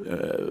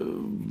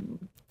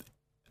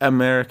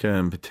America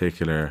in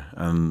particular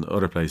and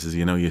other places,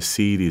 you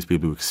see these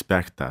people who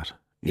expect that.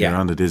 You're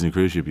on the Disney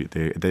cruise ship,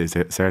 they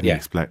certainly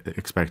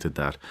expected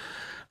that,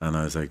 and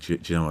I was like, do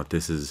you know what,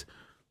 this is,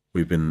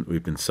 we've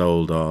been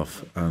sold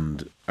off,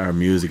 and our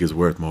music is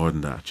worth more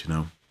than that,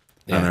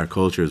 and our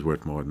culture is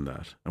worth more than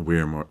that, and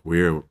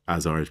we're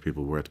as Irish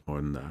people worth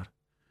more than that.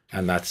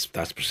 And that's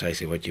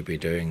precisely what you've been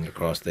doing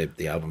across the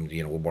album.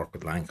 We work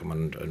with Lankham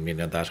and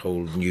that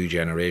whole new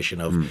generation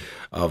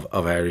of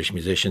Irish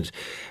musicians.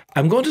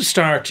 I'm going to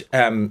start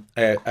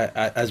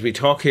as we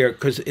talk here,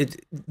 because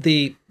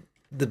the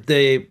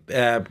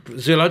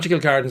zoological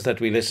gardens that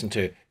we listen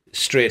to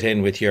straight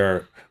in with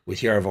your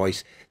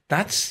voice,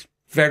 that's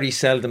very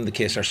seldom the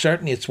case, or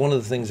certainly it's one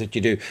of the things that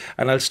you do.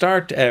 And I'll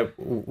start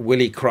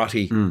Willie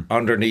Crotty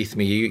underneath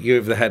me. You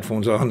have the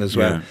headphones on as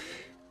well,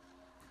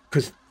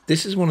 because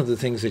this is one of the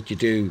things that you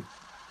do.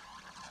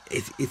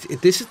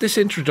 This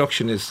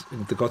introduction is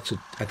the guts of,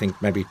 I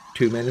think, maybe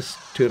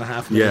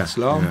 2.5 minutes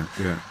long.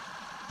 Yeah.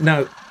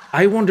 Now,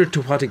 I wonder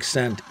to what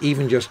extent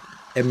even just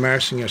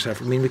immersing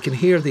yourself. I mean, we can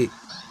hear the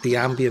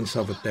ambience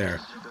of it there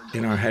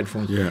in our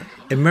headphones. Yeah.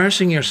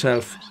 Immersing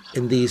yourself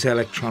in these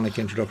electronic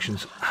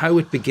introductions, how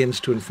it begins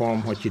to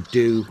inform what you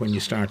do when you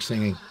start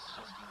singing.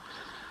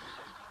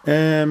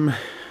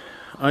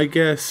 I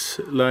guess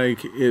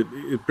like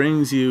it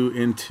brings you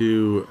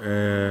into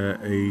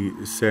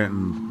a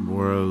certain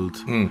world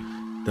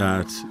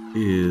that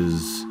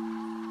is,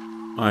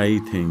 I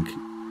think,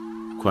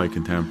 quite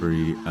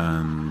contemporary,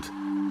 and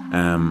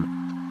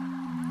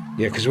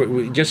because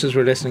just as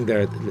we're listening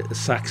there, a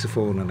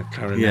saxophone and a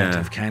clarinet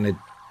have kind of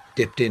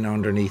dipped in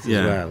underneath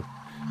as well.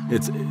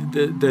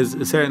 There's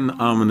a certain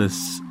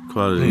ominous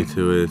quality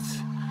to it,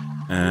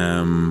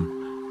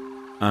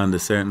 and a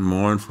certain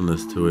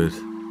mournfulness to it.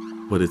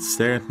 But it's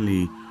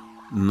certainly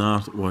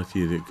not what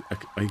you.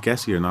 I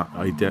guess you're not.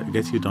 I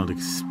guess you don't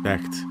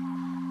expect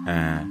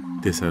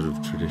this out of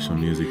traditional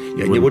music.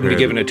 You wouldn't be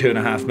given a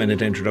 2.5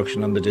 minute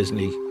introduction on the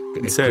Disney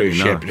cruise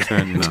ship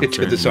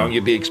to the song.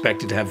 You'd be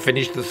expected to have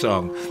finished the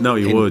song. No,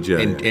 you would,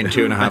 in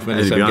 2.5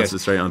 minutes. And you'd be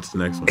straight on to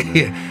the next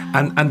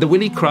one. And the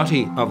Willie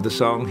Crotty of the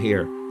song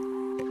here,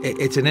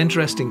 it's an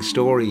interesting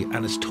story,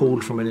 and it's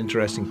told from an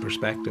interesting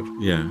perspective.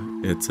 Yeah,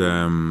 it's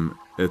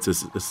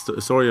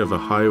a story of a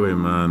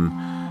highwayman.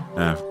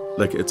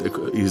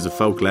 He's a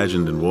folk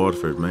legend in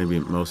Waterford. Maybe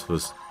most of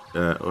us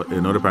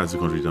in other parts of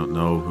the country don't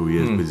know who he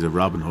is, but he's a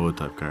Robin Hood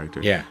type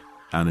character. Yeah,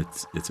 and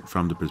it's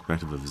from the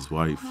perspective of his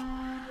wife,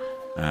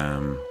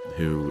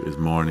 who is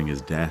mourning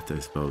his death, I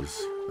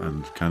suppose,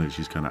 and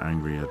she's kind of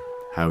angry at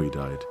how he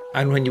died.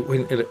 And when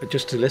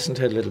just to listen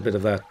to a little bit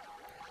of that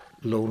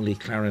lonely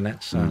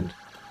clarinet sound,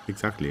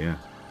 exactly, yeah.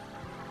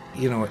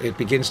 It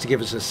begins to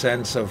give us a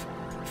sense of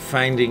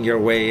finding your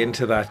way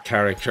into that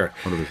character.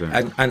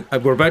 100%.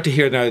 And we're about to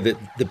hear now that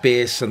the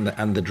bass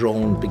and the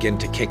drone begin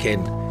to kick in,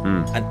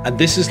 and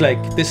this is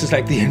like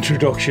the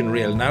introduction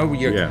reel. Now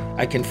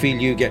I can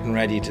feel you getting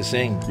ready to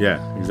sing.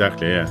 Yeah,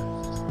 exactly. Yeah,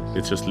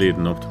 it's just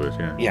leading up to it.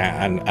 Yeah.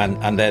 Yeah,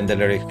 and then the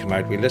lyrics come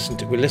out. We listen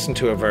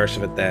to a verse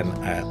of it then,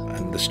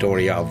 and the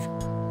story of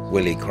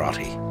Willie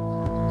Crotty.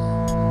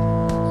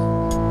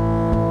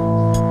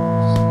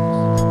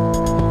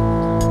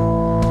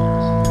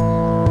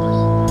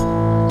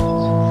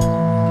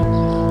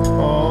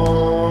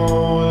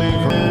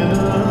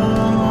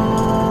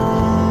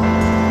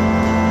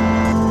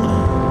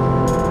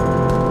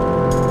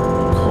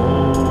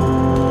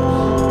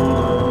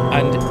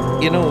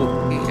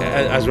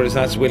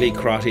 That's Willie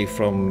Crotty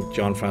from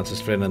John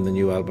Francis Flynn and the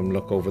new album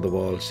Look Over the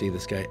Wall, See the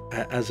Sky.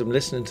 As I'm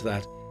listening to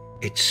that,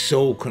 it's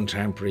so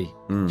contemporary,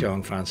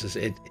 John Francis.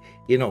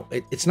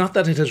 It's not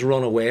that it has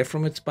run away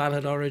from its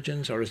ballad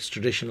origins or its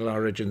traditional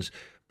origins,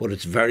 but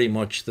it's very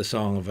much the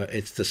song of a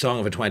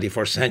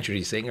 21st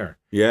century singer.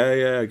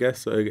 Yeah, I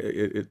guess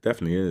it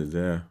definitely is.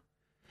 Yeah.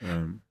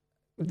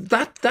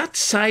 That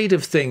side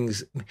of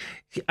things,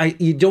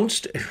 you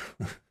don't.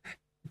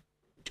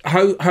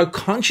 How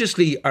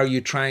consciously are you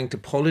trying to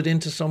pull it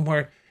into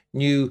somewhere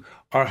new,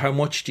 or how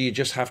much do you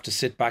just have to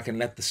sit back and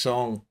let the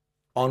song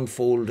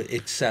unfold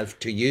itself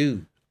to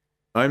you?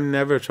 I'm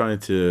never trying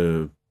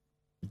to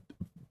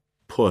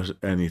put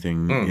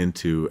anything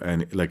into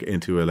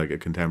a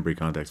contemporary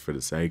context for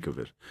the sake of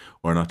it,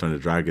 or not trying to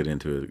drag it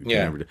into a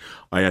contemporary.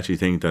 I actually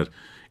think that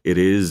it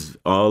is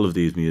all of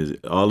this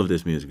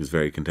music is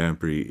very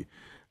contemporary.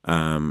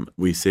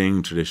 We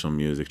sing traditional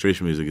music.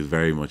 Traditional music is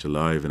very much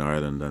alive in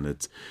Ireland, and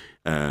it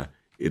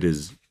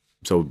is.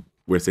 So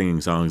we're singing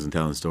songs and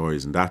telling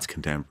stories, and that's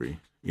contemporary,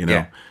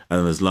 And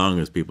as long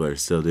as people are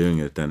still doing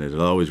it, then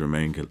it'll always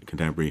remain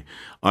contemporary.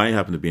 I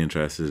happen to be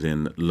interested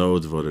in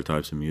loads of other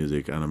types of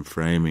music, and I'm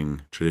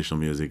framing traditional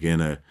music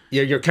in a.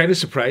 Yeah, you're kind of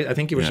surprised. I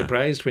think you were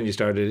surprised when you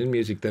started in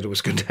music that it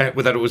was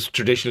that it was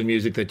traditional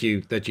music that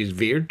you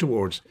veered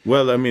towards.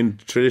 Well, I mean,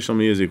 traditional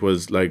music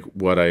was like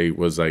what I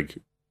was like.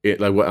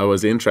 What I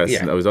was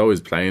interested in. I was always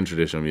playing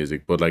traditional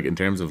music, but like in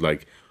terms of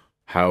like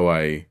how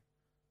I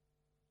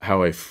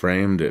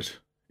framed it,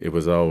 it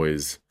was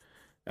always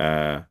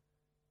my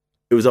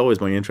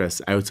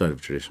interest outside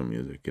of traditional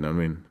music. You know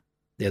what I mean?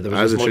 Yeah, there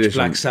was as much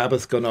Black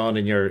Sabbath going on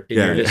in your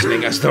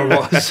listening as there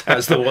was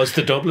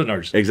the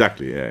Dubliners.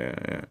 Exactly.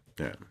 Yeah.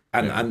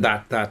 And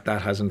that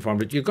has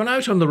informed it. You've gone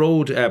out on the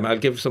road. I'll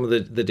give some of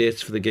the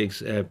dates for the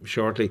gigs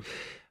shortly.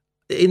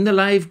 In the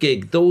live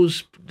gig,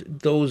 those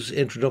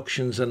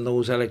introductions and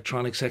those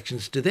electronic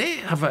sections, do they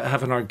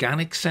have an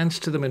organic sense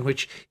to them in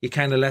which you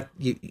kind of let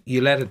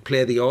it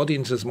play the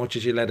audience as much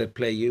as you let it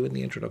play you in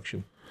the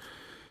introduction?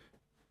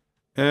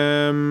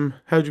 How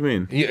do you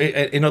mean?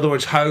 In other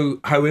words,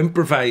 how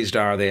improvised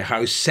are they?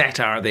 How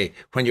set are they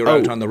when you're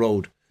out on the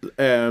road?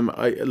 There's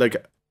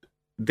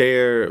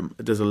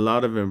a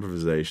lot of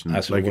improvisation.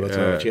 That's what I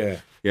thought.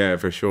 Yeah,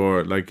 for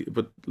sure.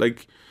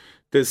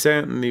 There's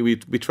certainly we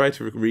try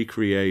to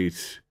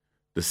recreate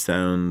the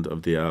sound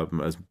of the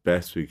album as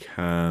best we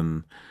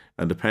can,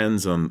 and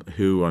depends on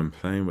who I'm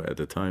playing with at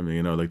the time.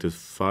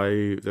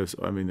 There's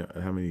how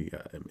many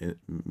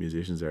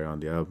musicians are on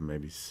the album?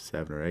 Maybe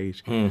 7 or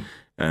 8.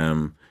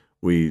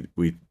 We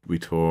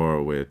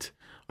tour with.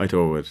 I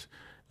tour with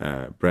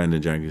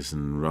Brendan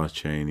Jenkinson, Ross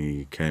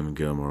Chaney, Cayman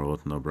Gilmore,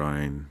 Owen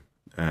O'Brien,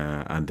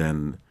 and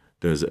then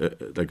there's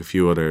a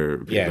few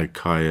other like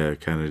Kaya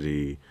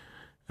Kennedy.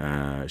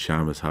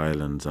 Seamus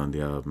Highlands on the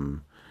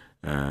album,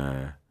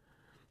 and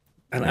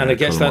I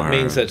guess that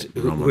means that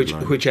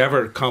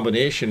whichever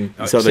combination.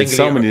 So there's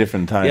so many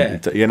different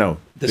times,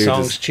 the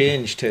songs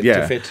change to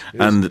fit.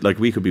 And like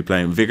we could be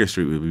playing Vicar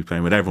Street, we'll be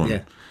playing with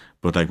everyone,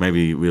 but like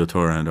maybe we'll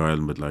tour around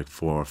Ireland with like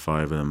 4 or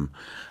 5 of them,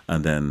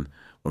 and then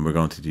when we're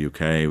going to the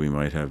UK, we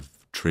might have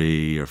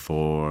 3 or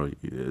 4,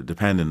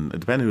 depending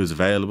who's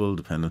available.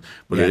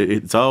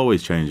 It's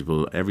always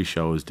changeable. Every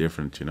show is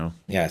different,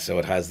 Yeah, so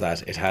it has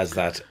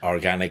that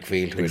organic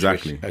feel to it.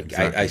 Exactly.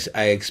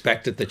 I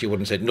expected that you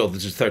wouldn't say no.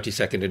 There's a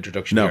 30-second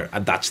introduction here,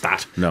 and that's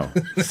that. No,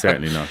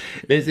 certainly not.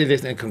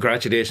 Listen,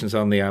 congratulations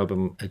on the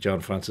album, John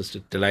Francis.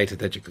 Delighted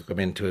that you could come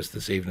in to us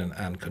this evening,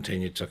 and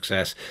continued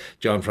success,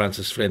 John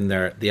Francis Flynn.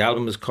 There, the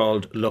album is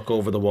called Look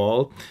Over the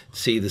Wall,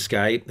 See the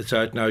Sky. It's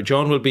out now.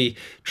 John will be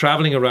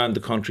travelling around the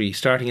country,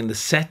 starting in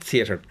the Set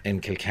Theatre in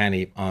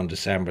Kilkenny on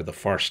December the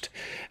 1st,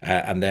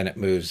 and then it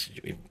moves.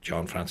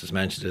 John Francis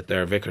mentioned it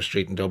there. Vicar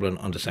Street in Dublin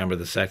on December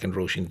the 2nd,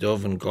 Roisin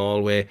Dove in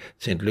Galway,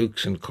 St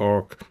Luke's in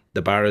Cork,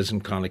 the Barras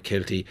in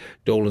Clonakilty,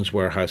 Dolan's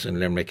Warehouse in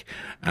Limerick,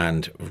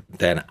 and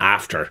then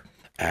after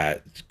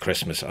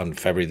Christmas on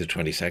February the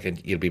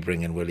 22nd, you'll be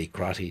bringing Willie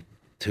Crotty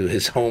to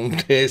his home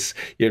place.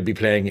 You'll be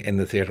playing in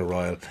the Theatre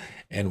Royal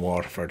in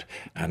Waterford,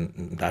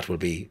 and that will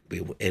be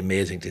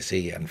amazing to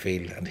see and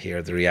feel and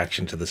hear the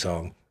reaction to the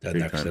song down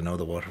there, because I know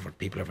the Waterford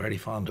people are very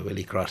fond of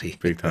Willie Crotty.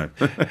 Big time.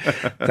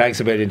 Thanks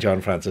a million,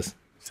 John Francis.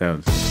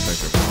 Sounds.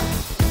 Thanks.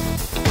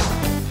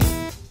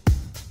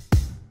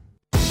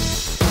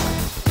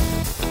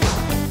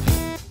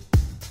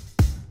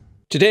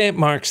 Today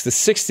marks the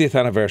 60th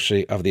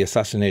anniversary of the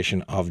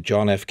assassination of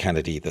John F.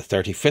 Kennedy, the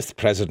 35th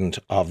President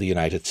of the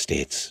United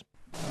States.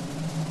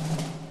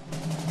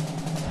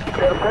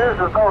 It appears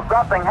as though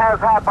something has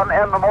happened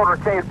in the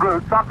motorcade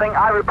route. Something,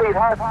 I repeat,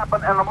 has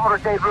happened in the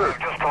motorcade route.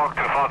 Just talked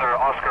to Father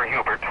Oscar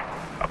Hubert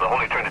of the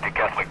Holy Trinity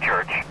Catholic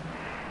Church.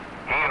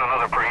 He and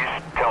another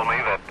priest tell me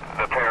that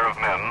the pair of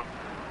men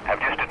have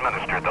just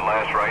administered the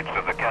last rites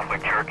of the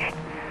Catholic Church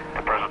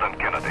to President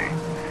Kennedy.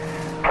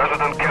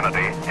 President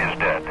Kennedy is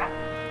dead.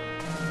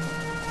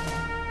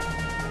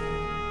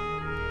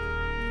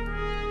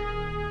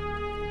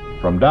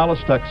 From Dallas,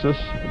 Texas,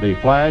 the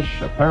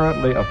flash,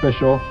 apparently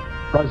official,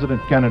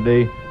 President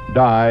Kennedy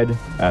died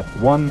at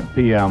 1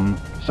 p.m.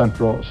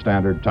 Central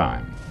Standard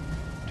Time,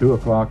 2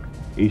 o'clock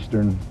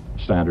Eastern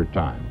Standard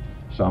Time,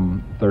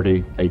 some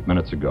 38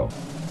 minutes ago.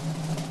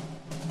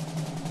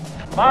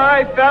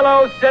 My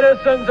fellow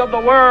citizens of the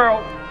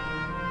world,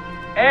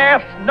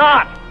 ask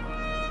not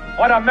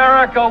what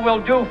America will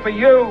do for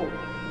you,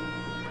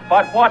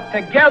 but what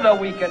together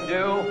we can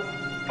do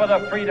for the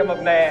freedom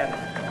of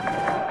man.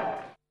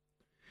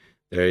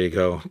 There you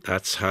go.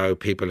 That's how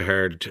people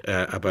heard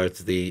about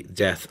the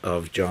death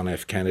of John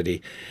F.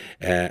 Kennedy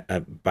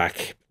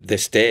back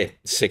this day,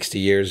 60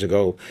 years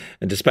ago.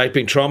 And despite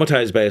being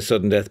traumatised by his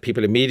sudden death,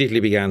 people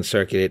immediately began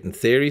circulating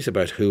theories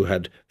about who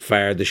had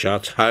fired the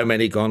shots, how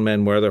many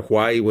gunmen were there,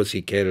 why was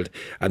he killed,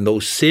 and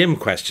those same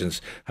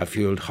questions have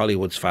fuelled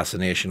Hollywood's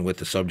fascination with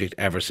the subject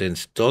ever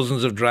since.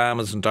 Dozens of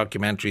dramas and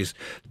documentaries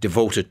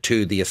devoted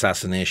to the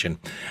assassination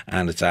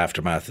and its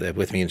aftermath.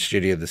 With me in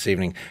studio this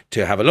evening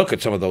to have a look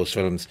at some of those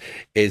films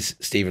is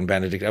Stephen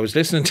Benedict. I was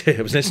listening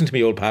to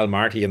my old pal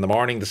Marty in the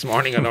morning this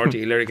morning on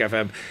RTE Lyric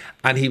FM,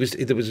 and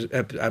there was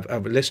a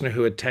listener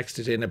who had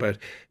texted in about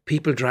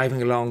people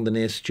driving along the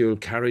Naas Dual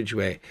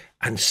carriageway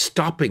and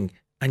stopping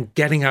and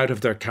getting out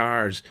of their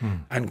cars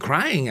and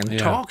crying and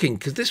talking,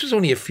 because this was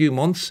only a few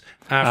months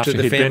after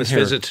the famous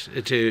visit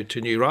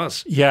to New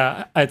Ross.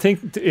 Yeah, I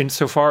think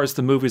insofar as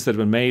the movies that have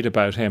been made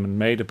about him and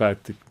made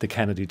about the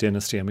Kennedy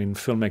dynasty, I mean,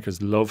 filmmakers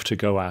love to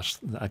go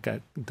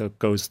at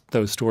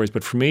those stories.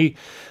 But for me,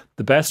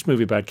 the best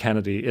movie about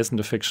Kennedy isn't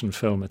a fiction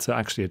film, it's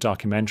actually a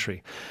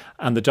documentary.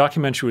 And the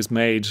documentary was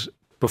made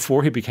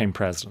before he became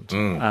president.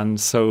 And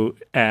so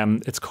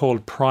it's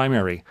called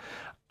Primary.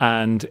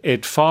 And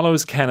it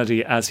follows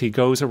Kennedy as he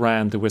goes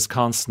around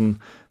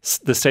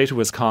the state of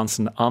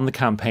Wisconsin on the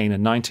campaign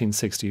in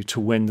 1960 to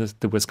win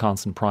the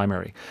Wisconsin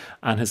primary.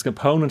 And his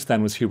opponent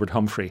then was Hubert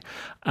Humphrey.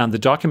 And the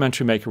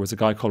documentary maker was a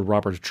guy called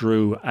Robert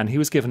Drew, and he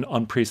was given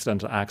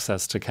unprecedented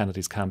access to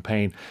Kennedy's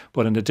campaign.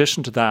 But in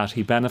addition to that,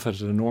 he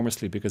benefited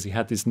enormously because he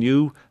had these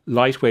new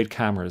lightweight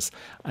cameras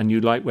and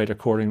new lightweight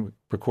recording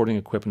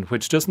equipment,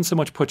 which doesn't so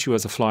much put you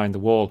as a fly in the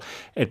wall.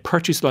 It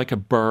perches like a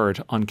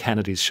bird on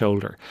Kennedy's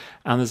shoulder.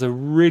 And there's a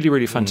really,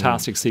 really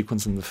fantastic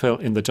sequence in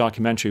the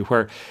documentary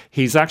where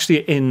he's actually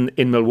in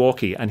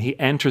Milwaukee and he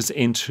enters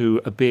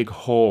into a big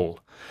hall.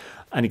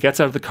 And he gets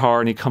out of the car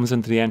and he comes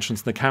into the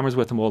entrance, and the camera's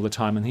with him all the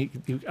time. And he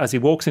as he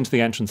walks into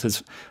the entrance,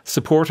 his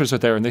supporters are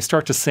there and they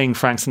start to sing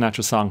Frank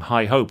Sinatra's song,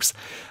 High Hopes.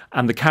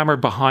 And the camera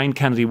behind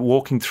Kennedy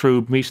walking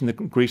through, greeting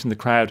the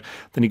crowd.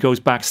 Then he goes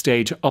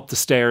backstage, up the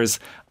stairs,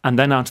 and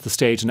then onto the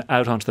stage and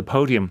out onto the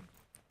podium.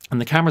 And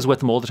the camera's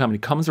with him all the time. And he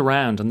comes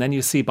around, and then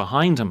you see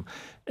behind him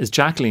is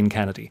Jacqueline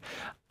Kennedy.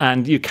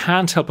 And you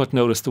can't help but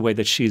notice the way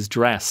that she's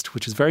dressed,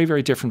 which is very,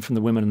 very different from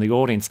the women in the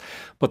audience.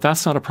 But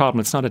that's not a problem.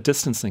 It's not a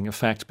distancing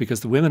effect, because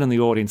the women in the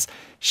audience,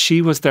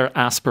 she was their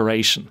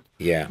aspiration.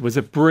 Yeah. It was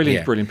a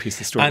brilliant, brilliant piece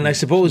of story. And I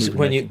suppose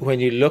when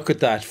you look at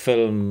that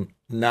film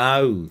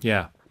now,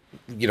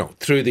 you know,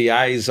 through the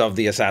eyes of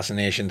the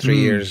assassination, 3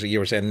 years, you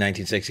were saying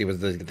 1960 was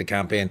the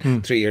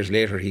campaign, 3 years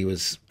later he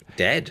was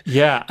dead.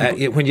 Yeah.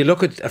 When you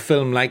look at a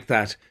film like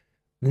that,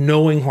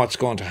 knowing what's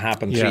going to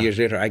happen 3 years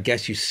later, I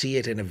guess you see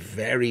it in a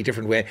very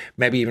different way,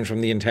 maybe even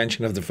from the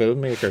intention of the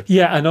filmmaker.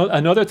 Yeah,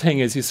 another thing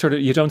is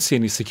you don't see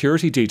any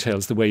security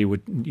details the way you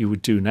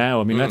would do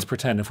now. I mean, let's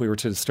pretend if we were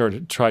to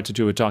try to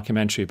do a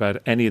documentary about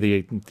any of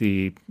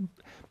the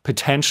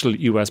potential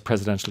US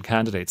presidential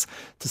candidates,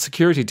 the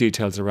security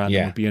details around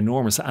them would be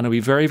enormous, and it would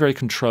be very, very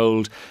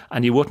controlled,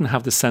 and you wouldn't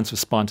have the sense of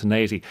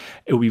spontaneity.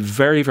 It would be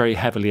very, very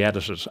heavily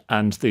edited,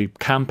 and the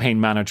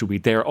campaign manager would be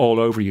there all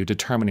over you,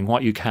 determining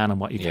what you can and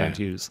what you can't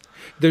use.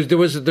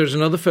 There's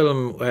another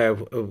film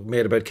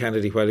made about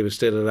Kennedy while he was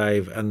still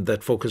alive, and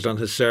that focused on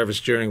his service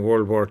during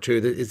World War II.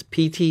 It's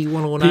PT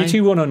 109.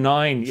 PT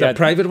 109. Is that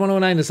Private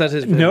 109? Is that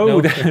his? No,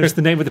 it's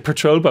the name of the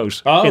patrol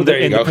boat in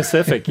the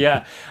Pacific.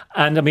 Yeah,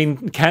 And I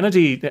mean,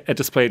 Kennedy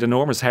displayed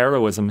enormous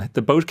heroism.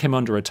 The boat came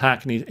under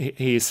attack and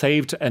he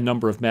saved a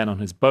number of men on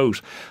his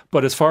boat.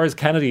 But as far as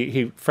Kennedy,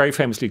 he very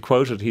famously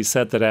quoted, he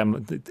said that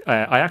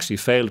I actually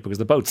failed because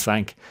the boat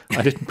sank.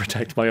 I didn't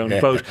protect my own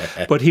boat.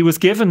 But he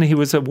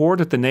was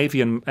awarded the Navy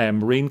and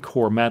Marine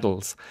Corps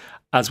medals,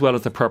 as well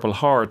as the Purple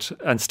Heart,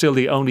 and still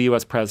the only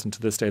US president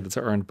to this day that's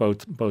earned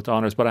both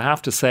honours. But I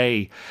have to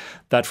say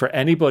that for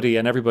anybody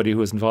and everybody who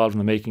was involved in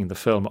the making of the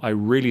film, I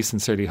really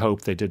sincerely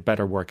hope they did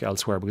better work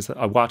elsewhere, because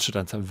I watched it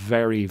and it's a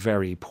very,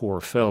 very poor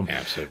film.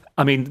 Absolutely.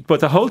 I mean, but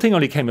the whole thing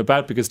only came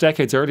about because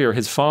decades earlier,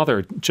 his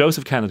father,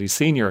 Joseph Kennedy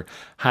Sr.,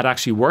 had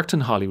actually worked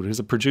in Hollywood. He was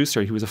a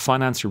producer. He was a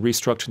financier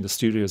restructuring the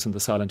studios in the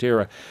silent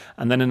era.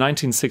 And then in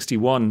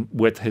 1961,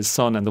 with his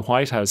son in the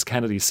White House,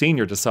 Kennedy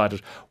Sr.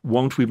 decided,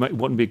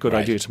 wouldn't be a good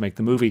idea to make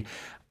the movie,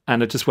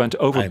 and it just went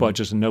over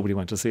budget and nobody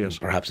went to see it.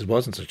 Perhaps it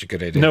wasn't such a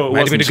good idea. No, it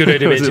might wasn't. have been a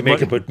good idea to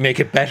make it, but make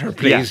it better,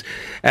 please.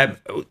 Yeah.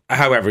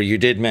 However, you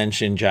did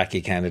mention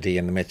Jackie Kennedy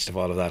in the midst of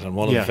all of that, and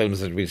one of the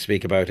films that we'll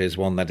speak about is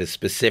one that is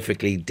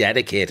specifically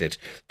dedicated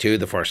to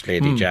the First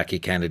Lady, Jackie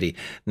Kennedy,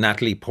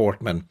 Natalie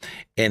Portman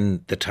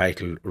in the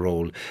title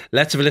role.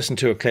 Let's have a listen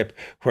to a clip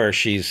where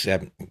she's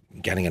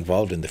getting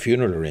involved in the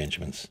funeral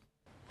arrangements.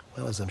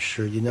 Well, as I'm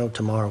sure you know,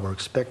 tomorrow we're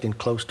expecting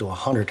close to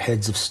 100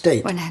 heads of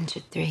state.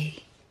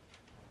 103.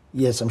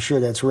 Yes, I'm sure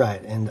that's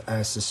right. And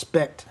I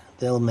suspect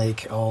they'll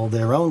make all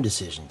their own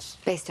decisions.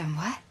 Based on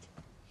what?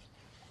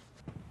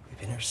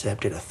 We've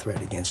intercepted a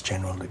threat against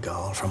General de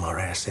Gaulle from our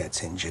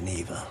assets in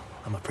Geneva.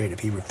 I'm afraid if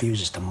he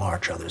refuses to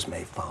march, others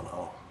may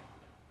follow.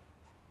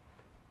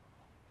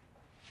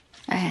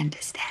 I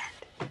understand.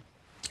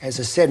 As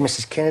I said,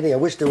 Mrs. Kennedy, I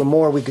wish there were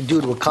more we could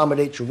do to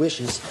accommodate your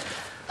wishes.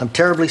 I'm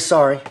terribly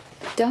sorry.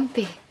 Don't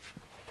be.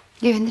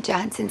 You and the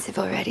Johnsons have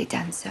already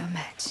done so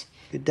much.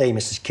 Good day,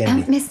 Mrs.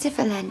 Kennedy. Mr.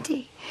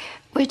 Valenti,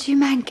 would you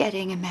mind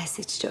getting a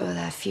message to all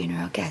our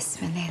funeral guests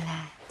when they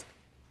land?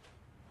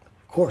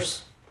 Of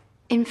course.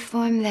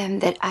 Inform them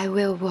that I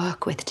will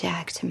walk with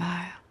Jack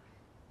tomorrow.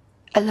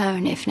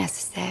 Alone, if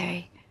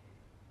necessary.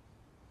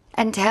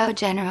 And tell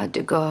General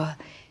de Gaulle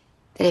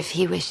that if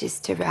he wishes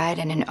to ride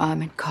in an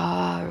armored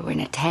car, or in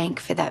a tank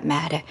for that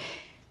matter,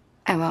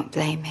 I won't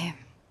blame him.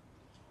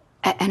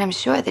 And I'm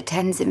sure the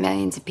tens of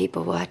millions of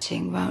people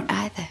watching won't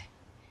either.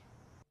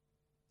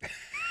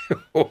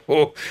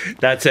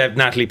 That's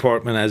Natalie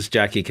Portman as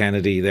Jackie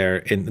Kennedy there.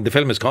 In the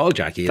film is called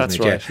Jackie, isn't it?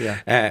 That's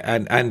right,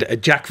 yeah. And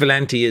Jack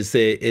Valenti is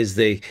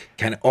the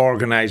kind of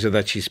organizer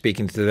that she's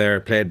speaking to there,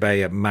 played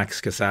by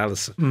Max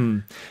Casales.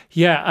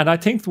 Yeah, and I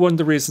think one of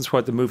the reasons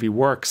why the movie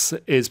works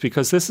is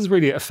because this is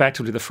really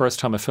effectively the first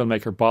time a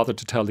filmmaker bothered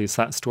to tell the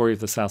story of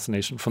the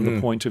assassination from the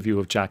point of view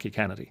of Jackie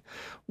Kennedy,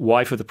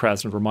 wife of the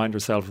president, remind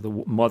herself of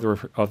the mother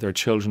of their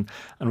children.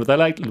 And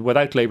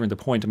without labouring the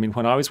point, I mean,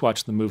 when I was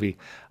watching the movie,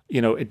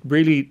 you know, it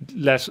really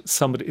let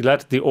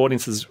the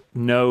audiences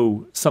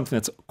know something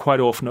that's quite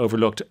often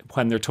overlooked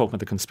when they're talking about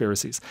the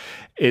conspiracies,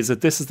 is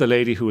that this is the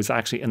lady who was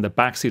actually in the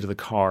backseat of the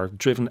car,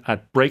 driven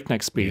at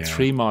breakneck speed,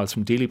 3 miles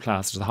from Dealey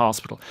Plaza to the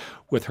hospital,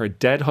 with her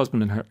dead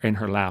husband in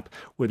her lap,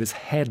 with his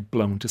head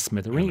blown to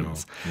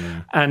smithereens.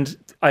 And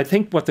I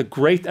think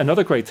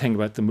another great thing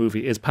about the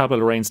movie is Pablo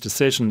Larraín's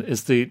decision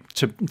is to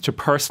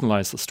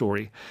personalise the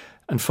story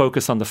and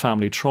focus on the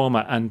family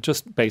trauma and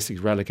just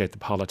basically relegate the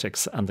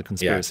politics and the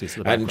conspiracies.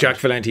 Yeah. And Jack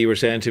Valenti, you were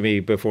saying to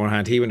me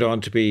beforehand, he went on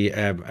to be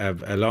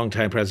a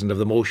long-time president of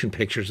the Motion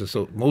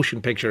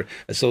Picture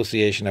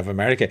Association of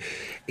America.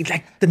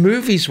 Like, the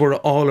movies were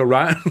all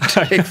around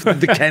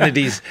the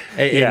Kennedys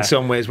in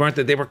some ways, weren't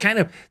they?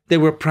 They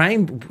were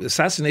prime,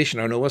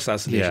 assassination or no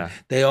assassination. Yeah.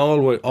 They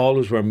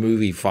always were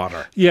movie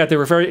fodder. Yeah, they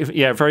were very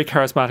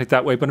charismatic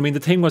that way. But I mean, the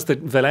thing was that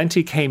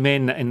Valenti came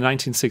in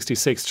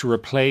 1966 to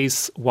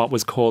replace what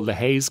was called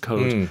the Hays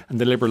Code and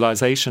the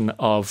liberalisation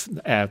of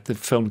the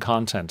film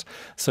content.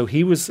 So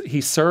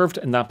he served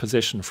in that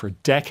position for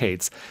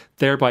decades,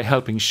 thereby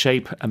helping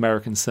shape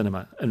American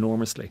cinema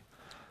enormously.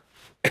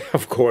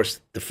 Of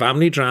course, the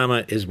family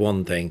drama is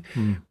one thing,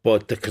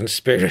 but the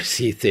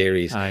conspiracy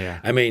theories.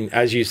 I mean,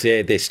 as you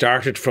say, they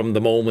started from the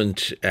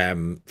moment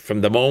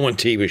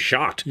he was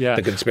shot. Yeah.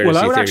 The conspiracy theories.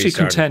 Well, I would actually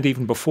contend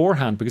even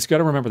beforehand, because you got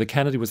to remember that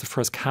Kennedy was the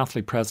first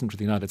Catholic president of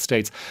the United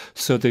States.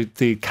 So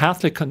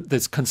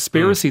this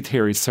conspiracy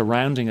theories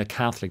surrounding a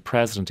Catholic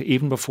president,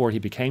 even before he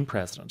became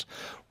president,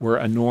 were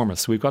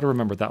enormous. So we've got to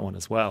remember that one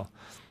as well.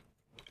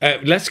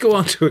 Let's go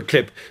on to a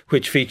clip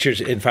which features,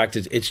 in fact,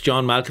 it's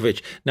John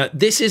Malkovich. Now,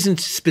 this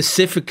isn't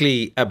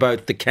specifically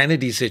about the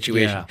Kennedy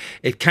situation. Yeah.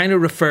 It kind of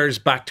refers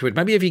back to it.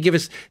 Maybe if you give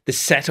us the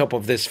setup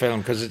of this film,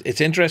 because it's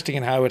interesting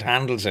in how it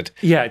handles it.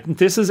 Yeah,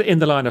 this is In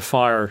the Line of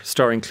Fire,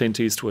 starring Clint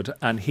Eastwood,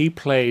 and he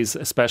plays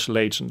a special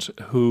agent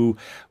who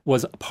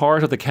was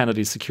part of the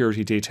Kennedy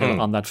security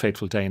detail on that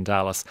fateful day in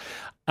Dallas.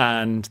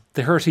 And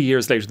 30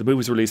 years later, the movie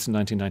was released in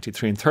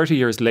 1993, and 30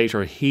 years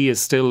later, he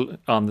is still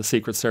on the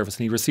Secret Service,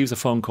 and he receives a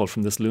phone call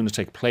from this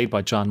lunatic played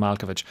by John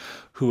Malkovich,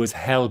 who is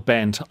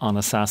hell-bent on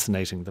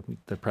assassinating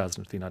the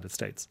President of the United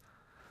States.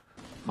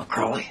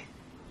 McCrawley?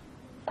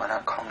 Why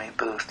not call me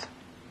Booth?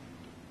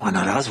 Why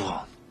not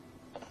Oswald?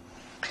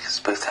 Because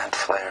Booth had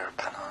flair,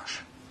 panache.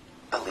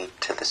 a leap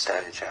to the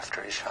stage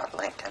after he shot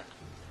Lincoln.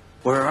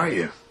 Where are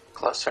you?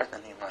 Closer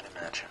than you might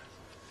imagine.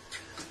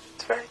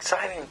 It's very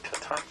exciting to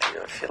talk to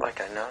you. I feel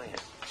like I know you.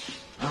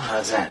 Oh,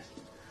 how's that?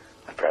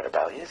 I've read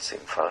about you, seen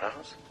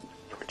photos.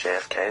 You were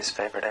JFK's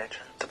favorite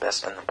agent, the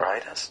best and the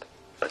brightest.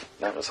 But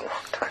that was a long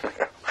time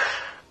ago.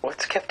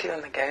 What's kept you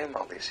in the game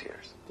all these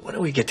years? Why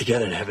don't we get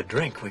together and have a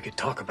drink? We could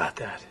talk about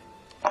that.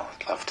 Oh,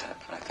 I'd love to.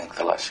 I think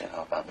the less you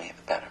know about me,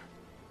 the better.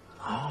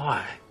 Oh,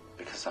 why?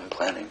 Because I'm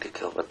planning to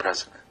kill the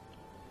president.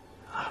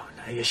 Oh,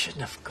 no, you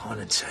shouldn't have gone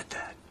and said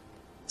that.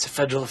 It's a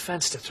federal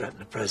offense to threaten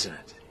the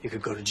president. You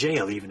could go to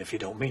jail even if you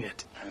don't mean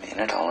it. I mean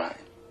it all right.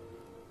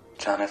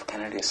 John F.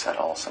 Kennedy said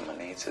all someone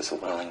needs is a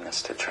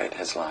willingness to trade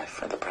his life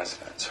for the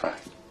president's, right?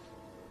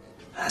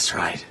 That's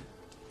right.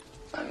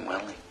 I'm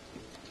willing.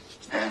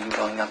 And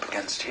going up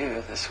against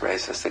you, this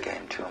raises the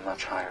game to a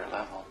much higher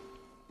level.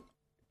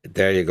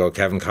 There you go,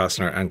 Kevin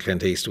Costner and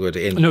Clint Eastwood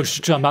in... No,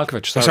 John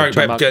Malkovich.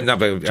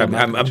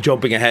 I'm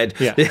jumping ahead.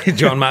 Yeah.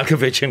 John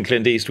Malkovich and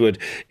Clint Eastwood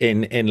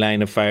in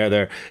Line of Fire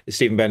there.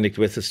 Stephen Benedict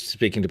with us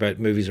speaking about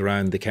movies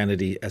around the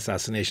Kennedy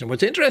assassination.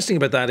 What's interesting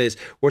about that is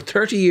we're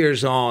 30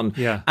 years on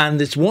and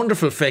it's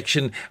wonderful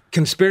fiction.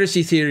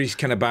 Conspiracy theories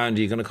can abound.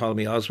 Are you going to call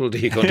me Oswald? Are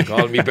you going to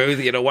call me Booth?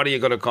 You know, what are you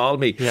going to call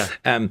me? Yeah.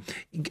 And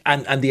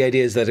the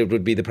idea is that it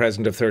would be the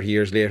president of 30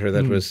 years later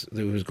that was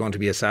going to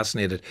be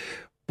assassinated.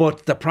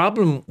 But the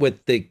problem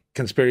with the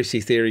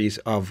conspiracy theories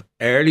of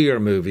earlier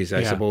movies,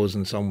 I suppose,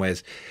 in some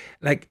ways,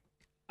 like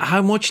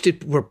how much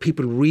were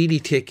people really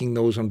taking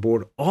those on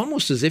board,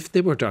 almost as if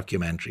they were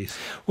documentaries?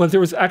 Well, there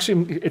was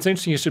actually, it's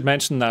interesting you should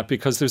mention that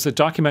because there's a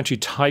documentary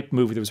type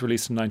movie that was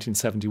released in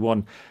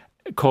 1971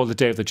 called The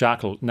Day of the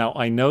Jackal. Now,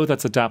 I know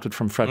that's adapted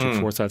from Frederick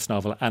Forsyth's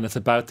novel and it's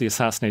about the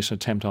assassination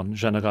attempt on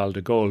General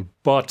de Gaulle,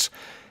 but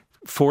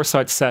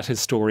Forsyth set his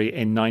story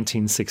in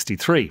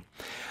 1963.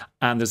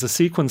 And there's a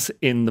sequence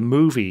in the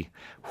movie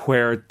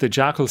where the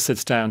jackal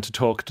sits down to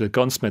talk to the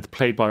gunsmith,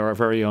 played by our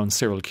very own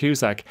Cyril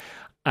Cusack,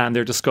 and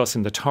they're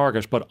discussing the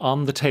target. But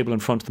on the table in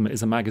front of them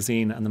is a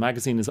magazine, and the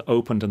magazine is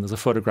opened, and there's a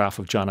photograph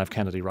of John F.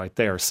 Kennedy right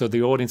there. So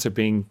the audience are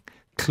being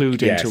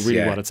clued into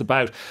really what it's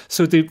about.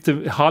 So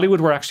the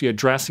Hollywood were actually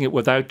addressing it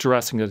without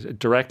addressing it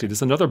directly.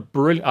 There's another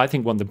brilliant, I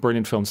think one of the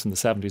brilliant films from the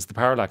 70s, The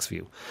Parallax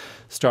View,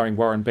 starring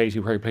Warren Beatty,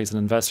 where he plays an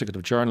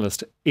investigative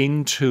journalist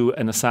into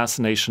an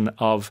assassination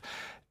of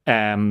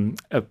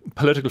a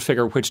political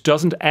figure which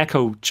doesn't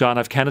echo John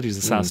F. Kennedy's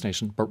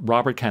assassination, but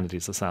Robert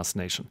Kennedy's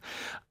assassination.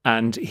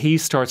 And he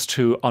starts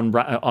to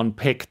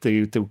unpick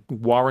the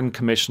Warren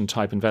Commission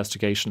type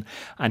investigation,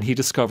 and he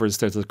discovers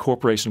there's a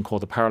corporation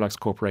called the Parallax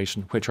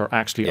Corporation, which are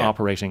actually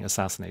operating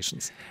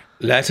assassinations.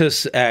 Let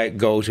us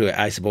go to,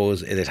 I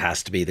suppose, it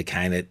has to be the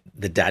kind of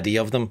the daddy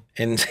of them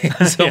in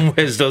some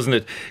ways, doesn't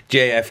it?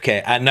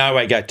 JFK. And now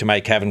I get to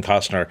my Kevin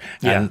Costner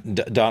and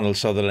Donald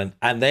Sutherland,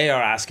 and they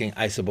are asking,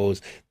 I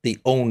suppose, the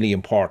only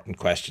important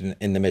question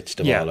in the midst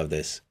of all of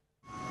this.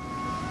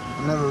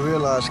 I never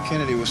realized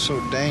Kennedy was so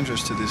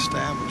dangerous to the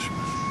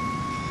establishment.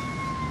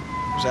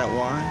 Is that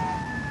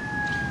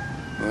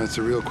why? Well, that's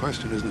a real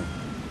question, isn't it?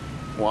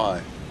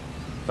 Why?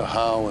 The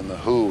how and the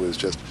who is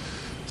just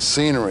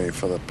scenery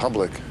for the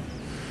public.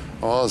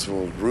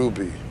 Oswald,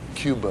 Ruby,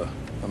 Cuba,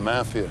 the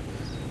mafia.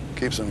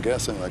 Keeps them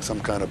guessing like some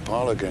kind of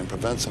parlor game,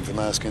 prevents them from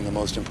asking the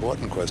most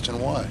important question,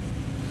 why?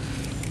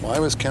 Why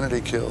was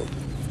Kennedy killed?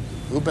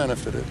 Who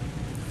benefited?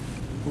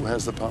 Who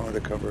has the power to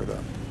cover it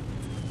up?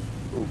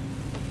 Who?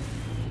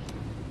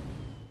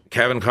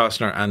 Kevin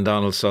Costner and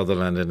Donald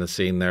Sutherland in a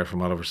scene there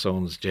from Oliver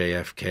Stone's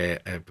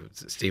JFK.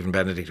 Stephen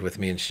Benedict with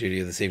me in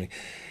studio this evening.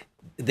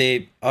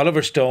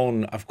 Oliver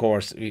Stone, of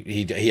course,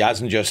 he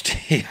hasn't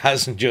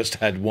just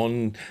had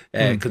one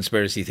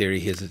conspiracy theory.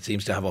 He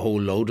seems to have a whole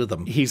load of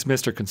them. He's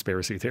Mr.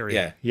 Conspiracy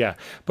Theory. Yeah.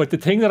 But the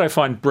thing that I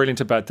find brilliant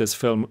about this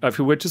film, if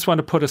we just want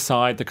to put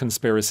aside the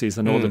conspiracies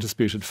and all the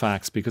disputed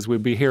facts, because we'll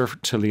be here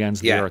till the ends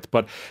of the earth,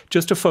 but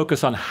just to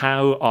focus on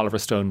how Oliver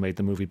Stone made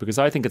the movie, because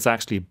I think it's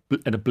actually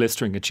a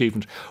blistering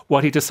achievement.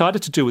 What he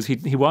decided to do was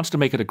he wanted to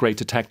make it a great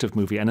detective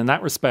movie, and in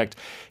that respect,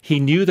 he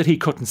knew that he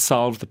couldn't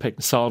solve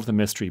the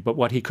mystery, but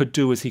what he could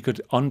do is he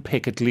could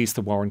unpick at least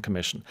the Warren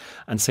Commission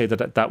and say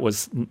that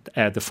was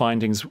the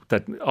findings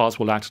that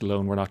Oswald acted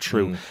alone were not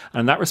true.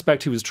 And in that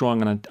respect, he was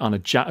drawing on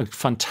a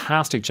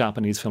fantastic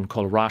Japanese film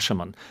called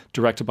Rashomon,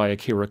 directed by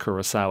Akira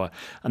Kurosawa.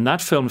 And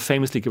that film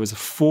famously gives us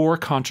 4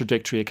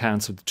 contradictory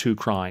accounts of the 2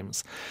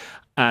 crimes.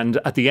 And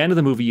at the end of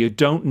the movie, you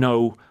don't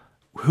know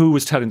who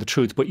was telling the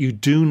truth, but you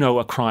do know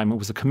a crime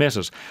was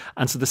committed.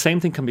 And so the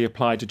same thing can be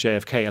applied to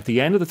JFK. At the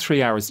end of the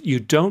 3 hours, you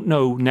don't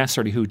know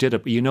necessarily who did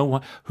it, but you know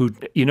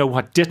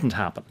what didn't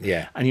happen.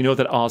 Yeah. And you know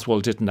that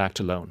Oswald didn't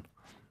act alone.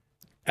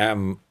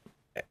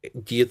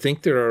 Do you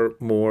think there are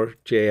more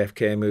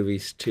JFK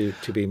movies to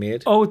be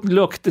made? Oh,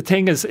 look, the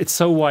thing is, it's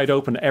so wide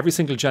open. Every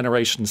single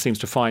generation seems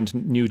to find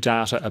new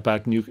data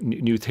about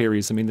new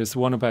theories. I mean, there's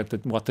one about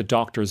what the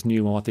doctors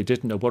knew and what they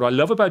didn't know. What I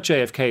love about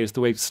JFK is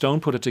the way Stone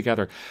put it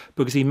together,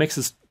 because he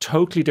mixes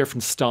totally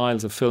different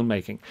styles of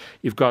filmmaking.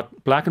 You've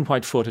got black and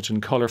white footage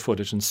and colour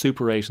footage and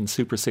Super 8 and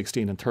Super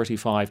 16 and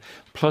 35,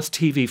 plus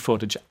TV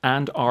footage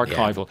and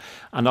archival.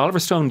 Yeah. And Oliver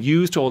Stone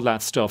used all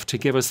that stuff to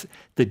give us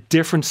the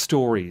different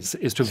stories,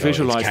 is to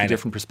visualise the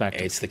different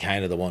perspectives. It's the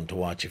kind of the one to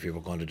watch if you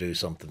were going to do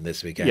something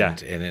this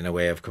weekend in a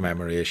way of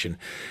commemoration.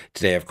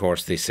 Today, of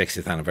course, the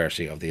 60th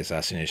anniversary of the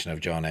assassination of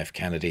John F.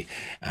 Kennedy,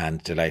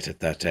 and delighted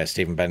that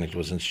Stephen Bennett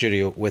was in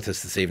studio with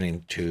us this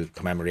evening to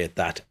commemorate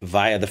that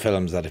via the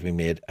films that have been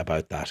made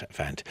about that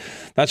event.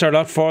 That's our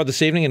lot for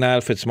this evening. And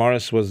Niall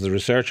Fitzmaurice was the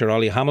researcher,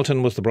 Ollie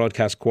Hamilton was the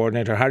broadcast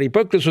coordinator, Harry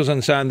Buckless was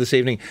on sound this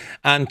evening,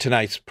 and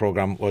tonight's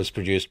programme was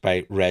produced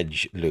by Reg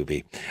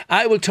Luby.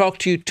 I will talk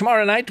to you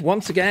tomorrow night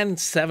once again,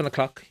 7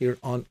 o'clock here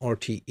on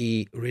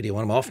RTE Radio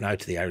 1. I'm off now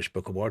to the Irish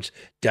Book Awards,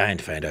 dying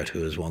to find out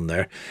who has won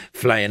there,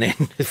 flying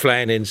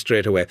in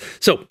straight away.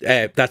 So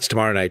that's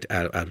tomorrow night.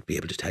 I'll be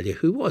able to tell you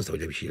who was, though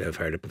you should have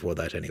heard it before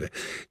that anyway.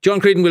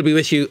 John Creedon will be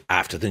with you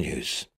after the news.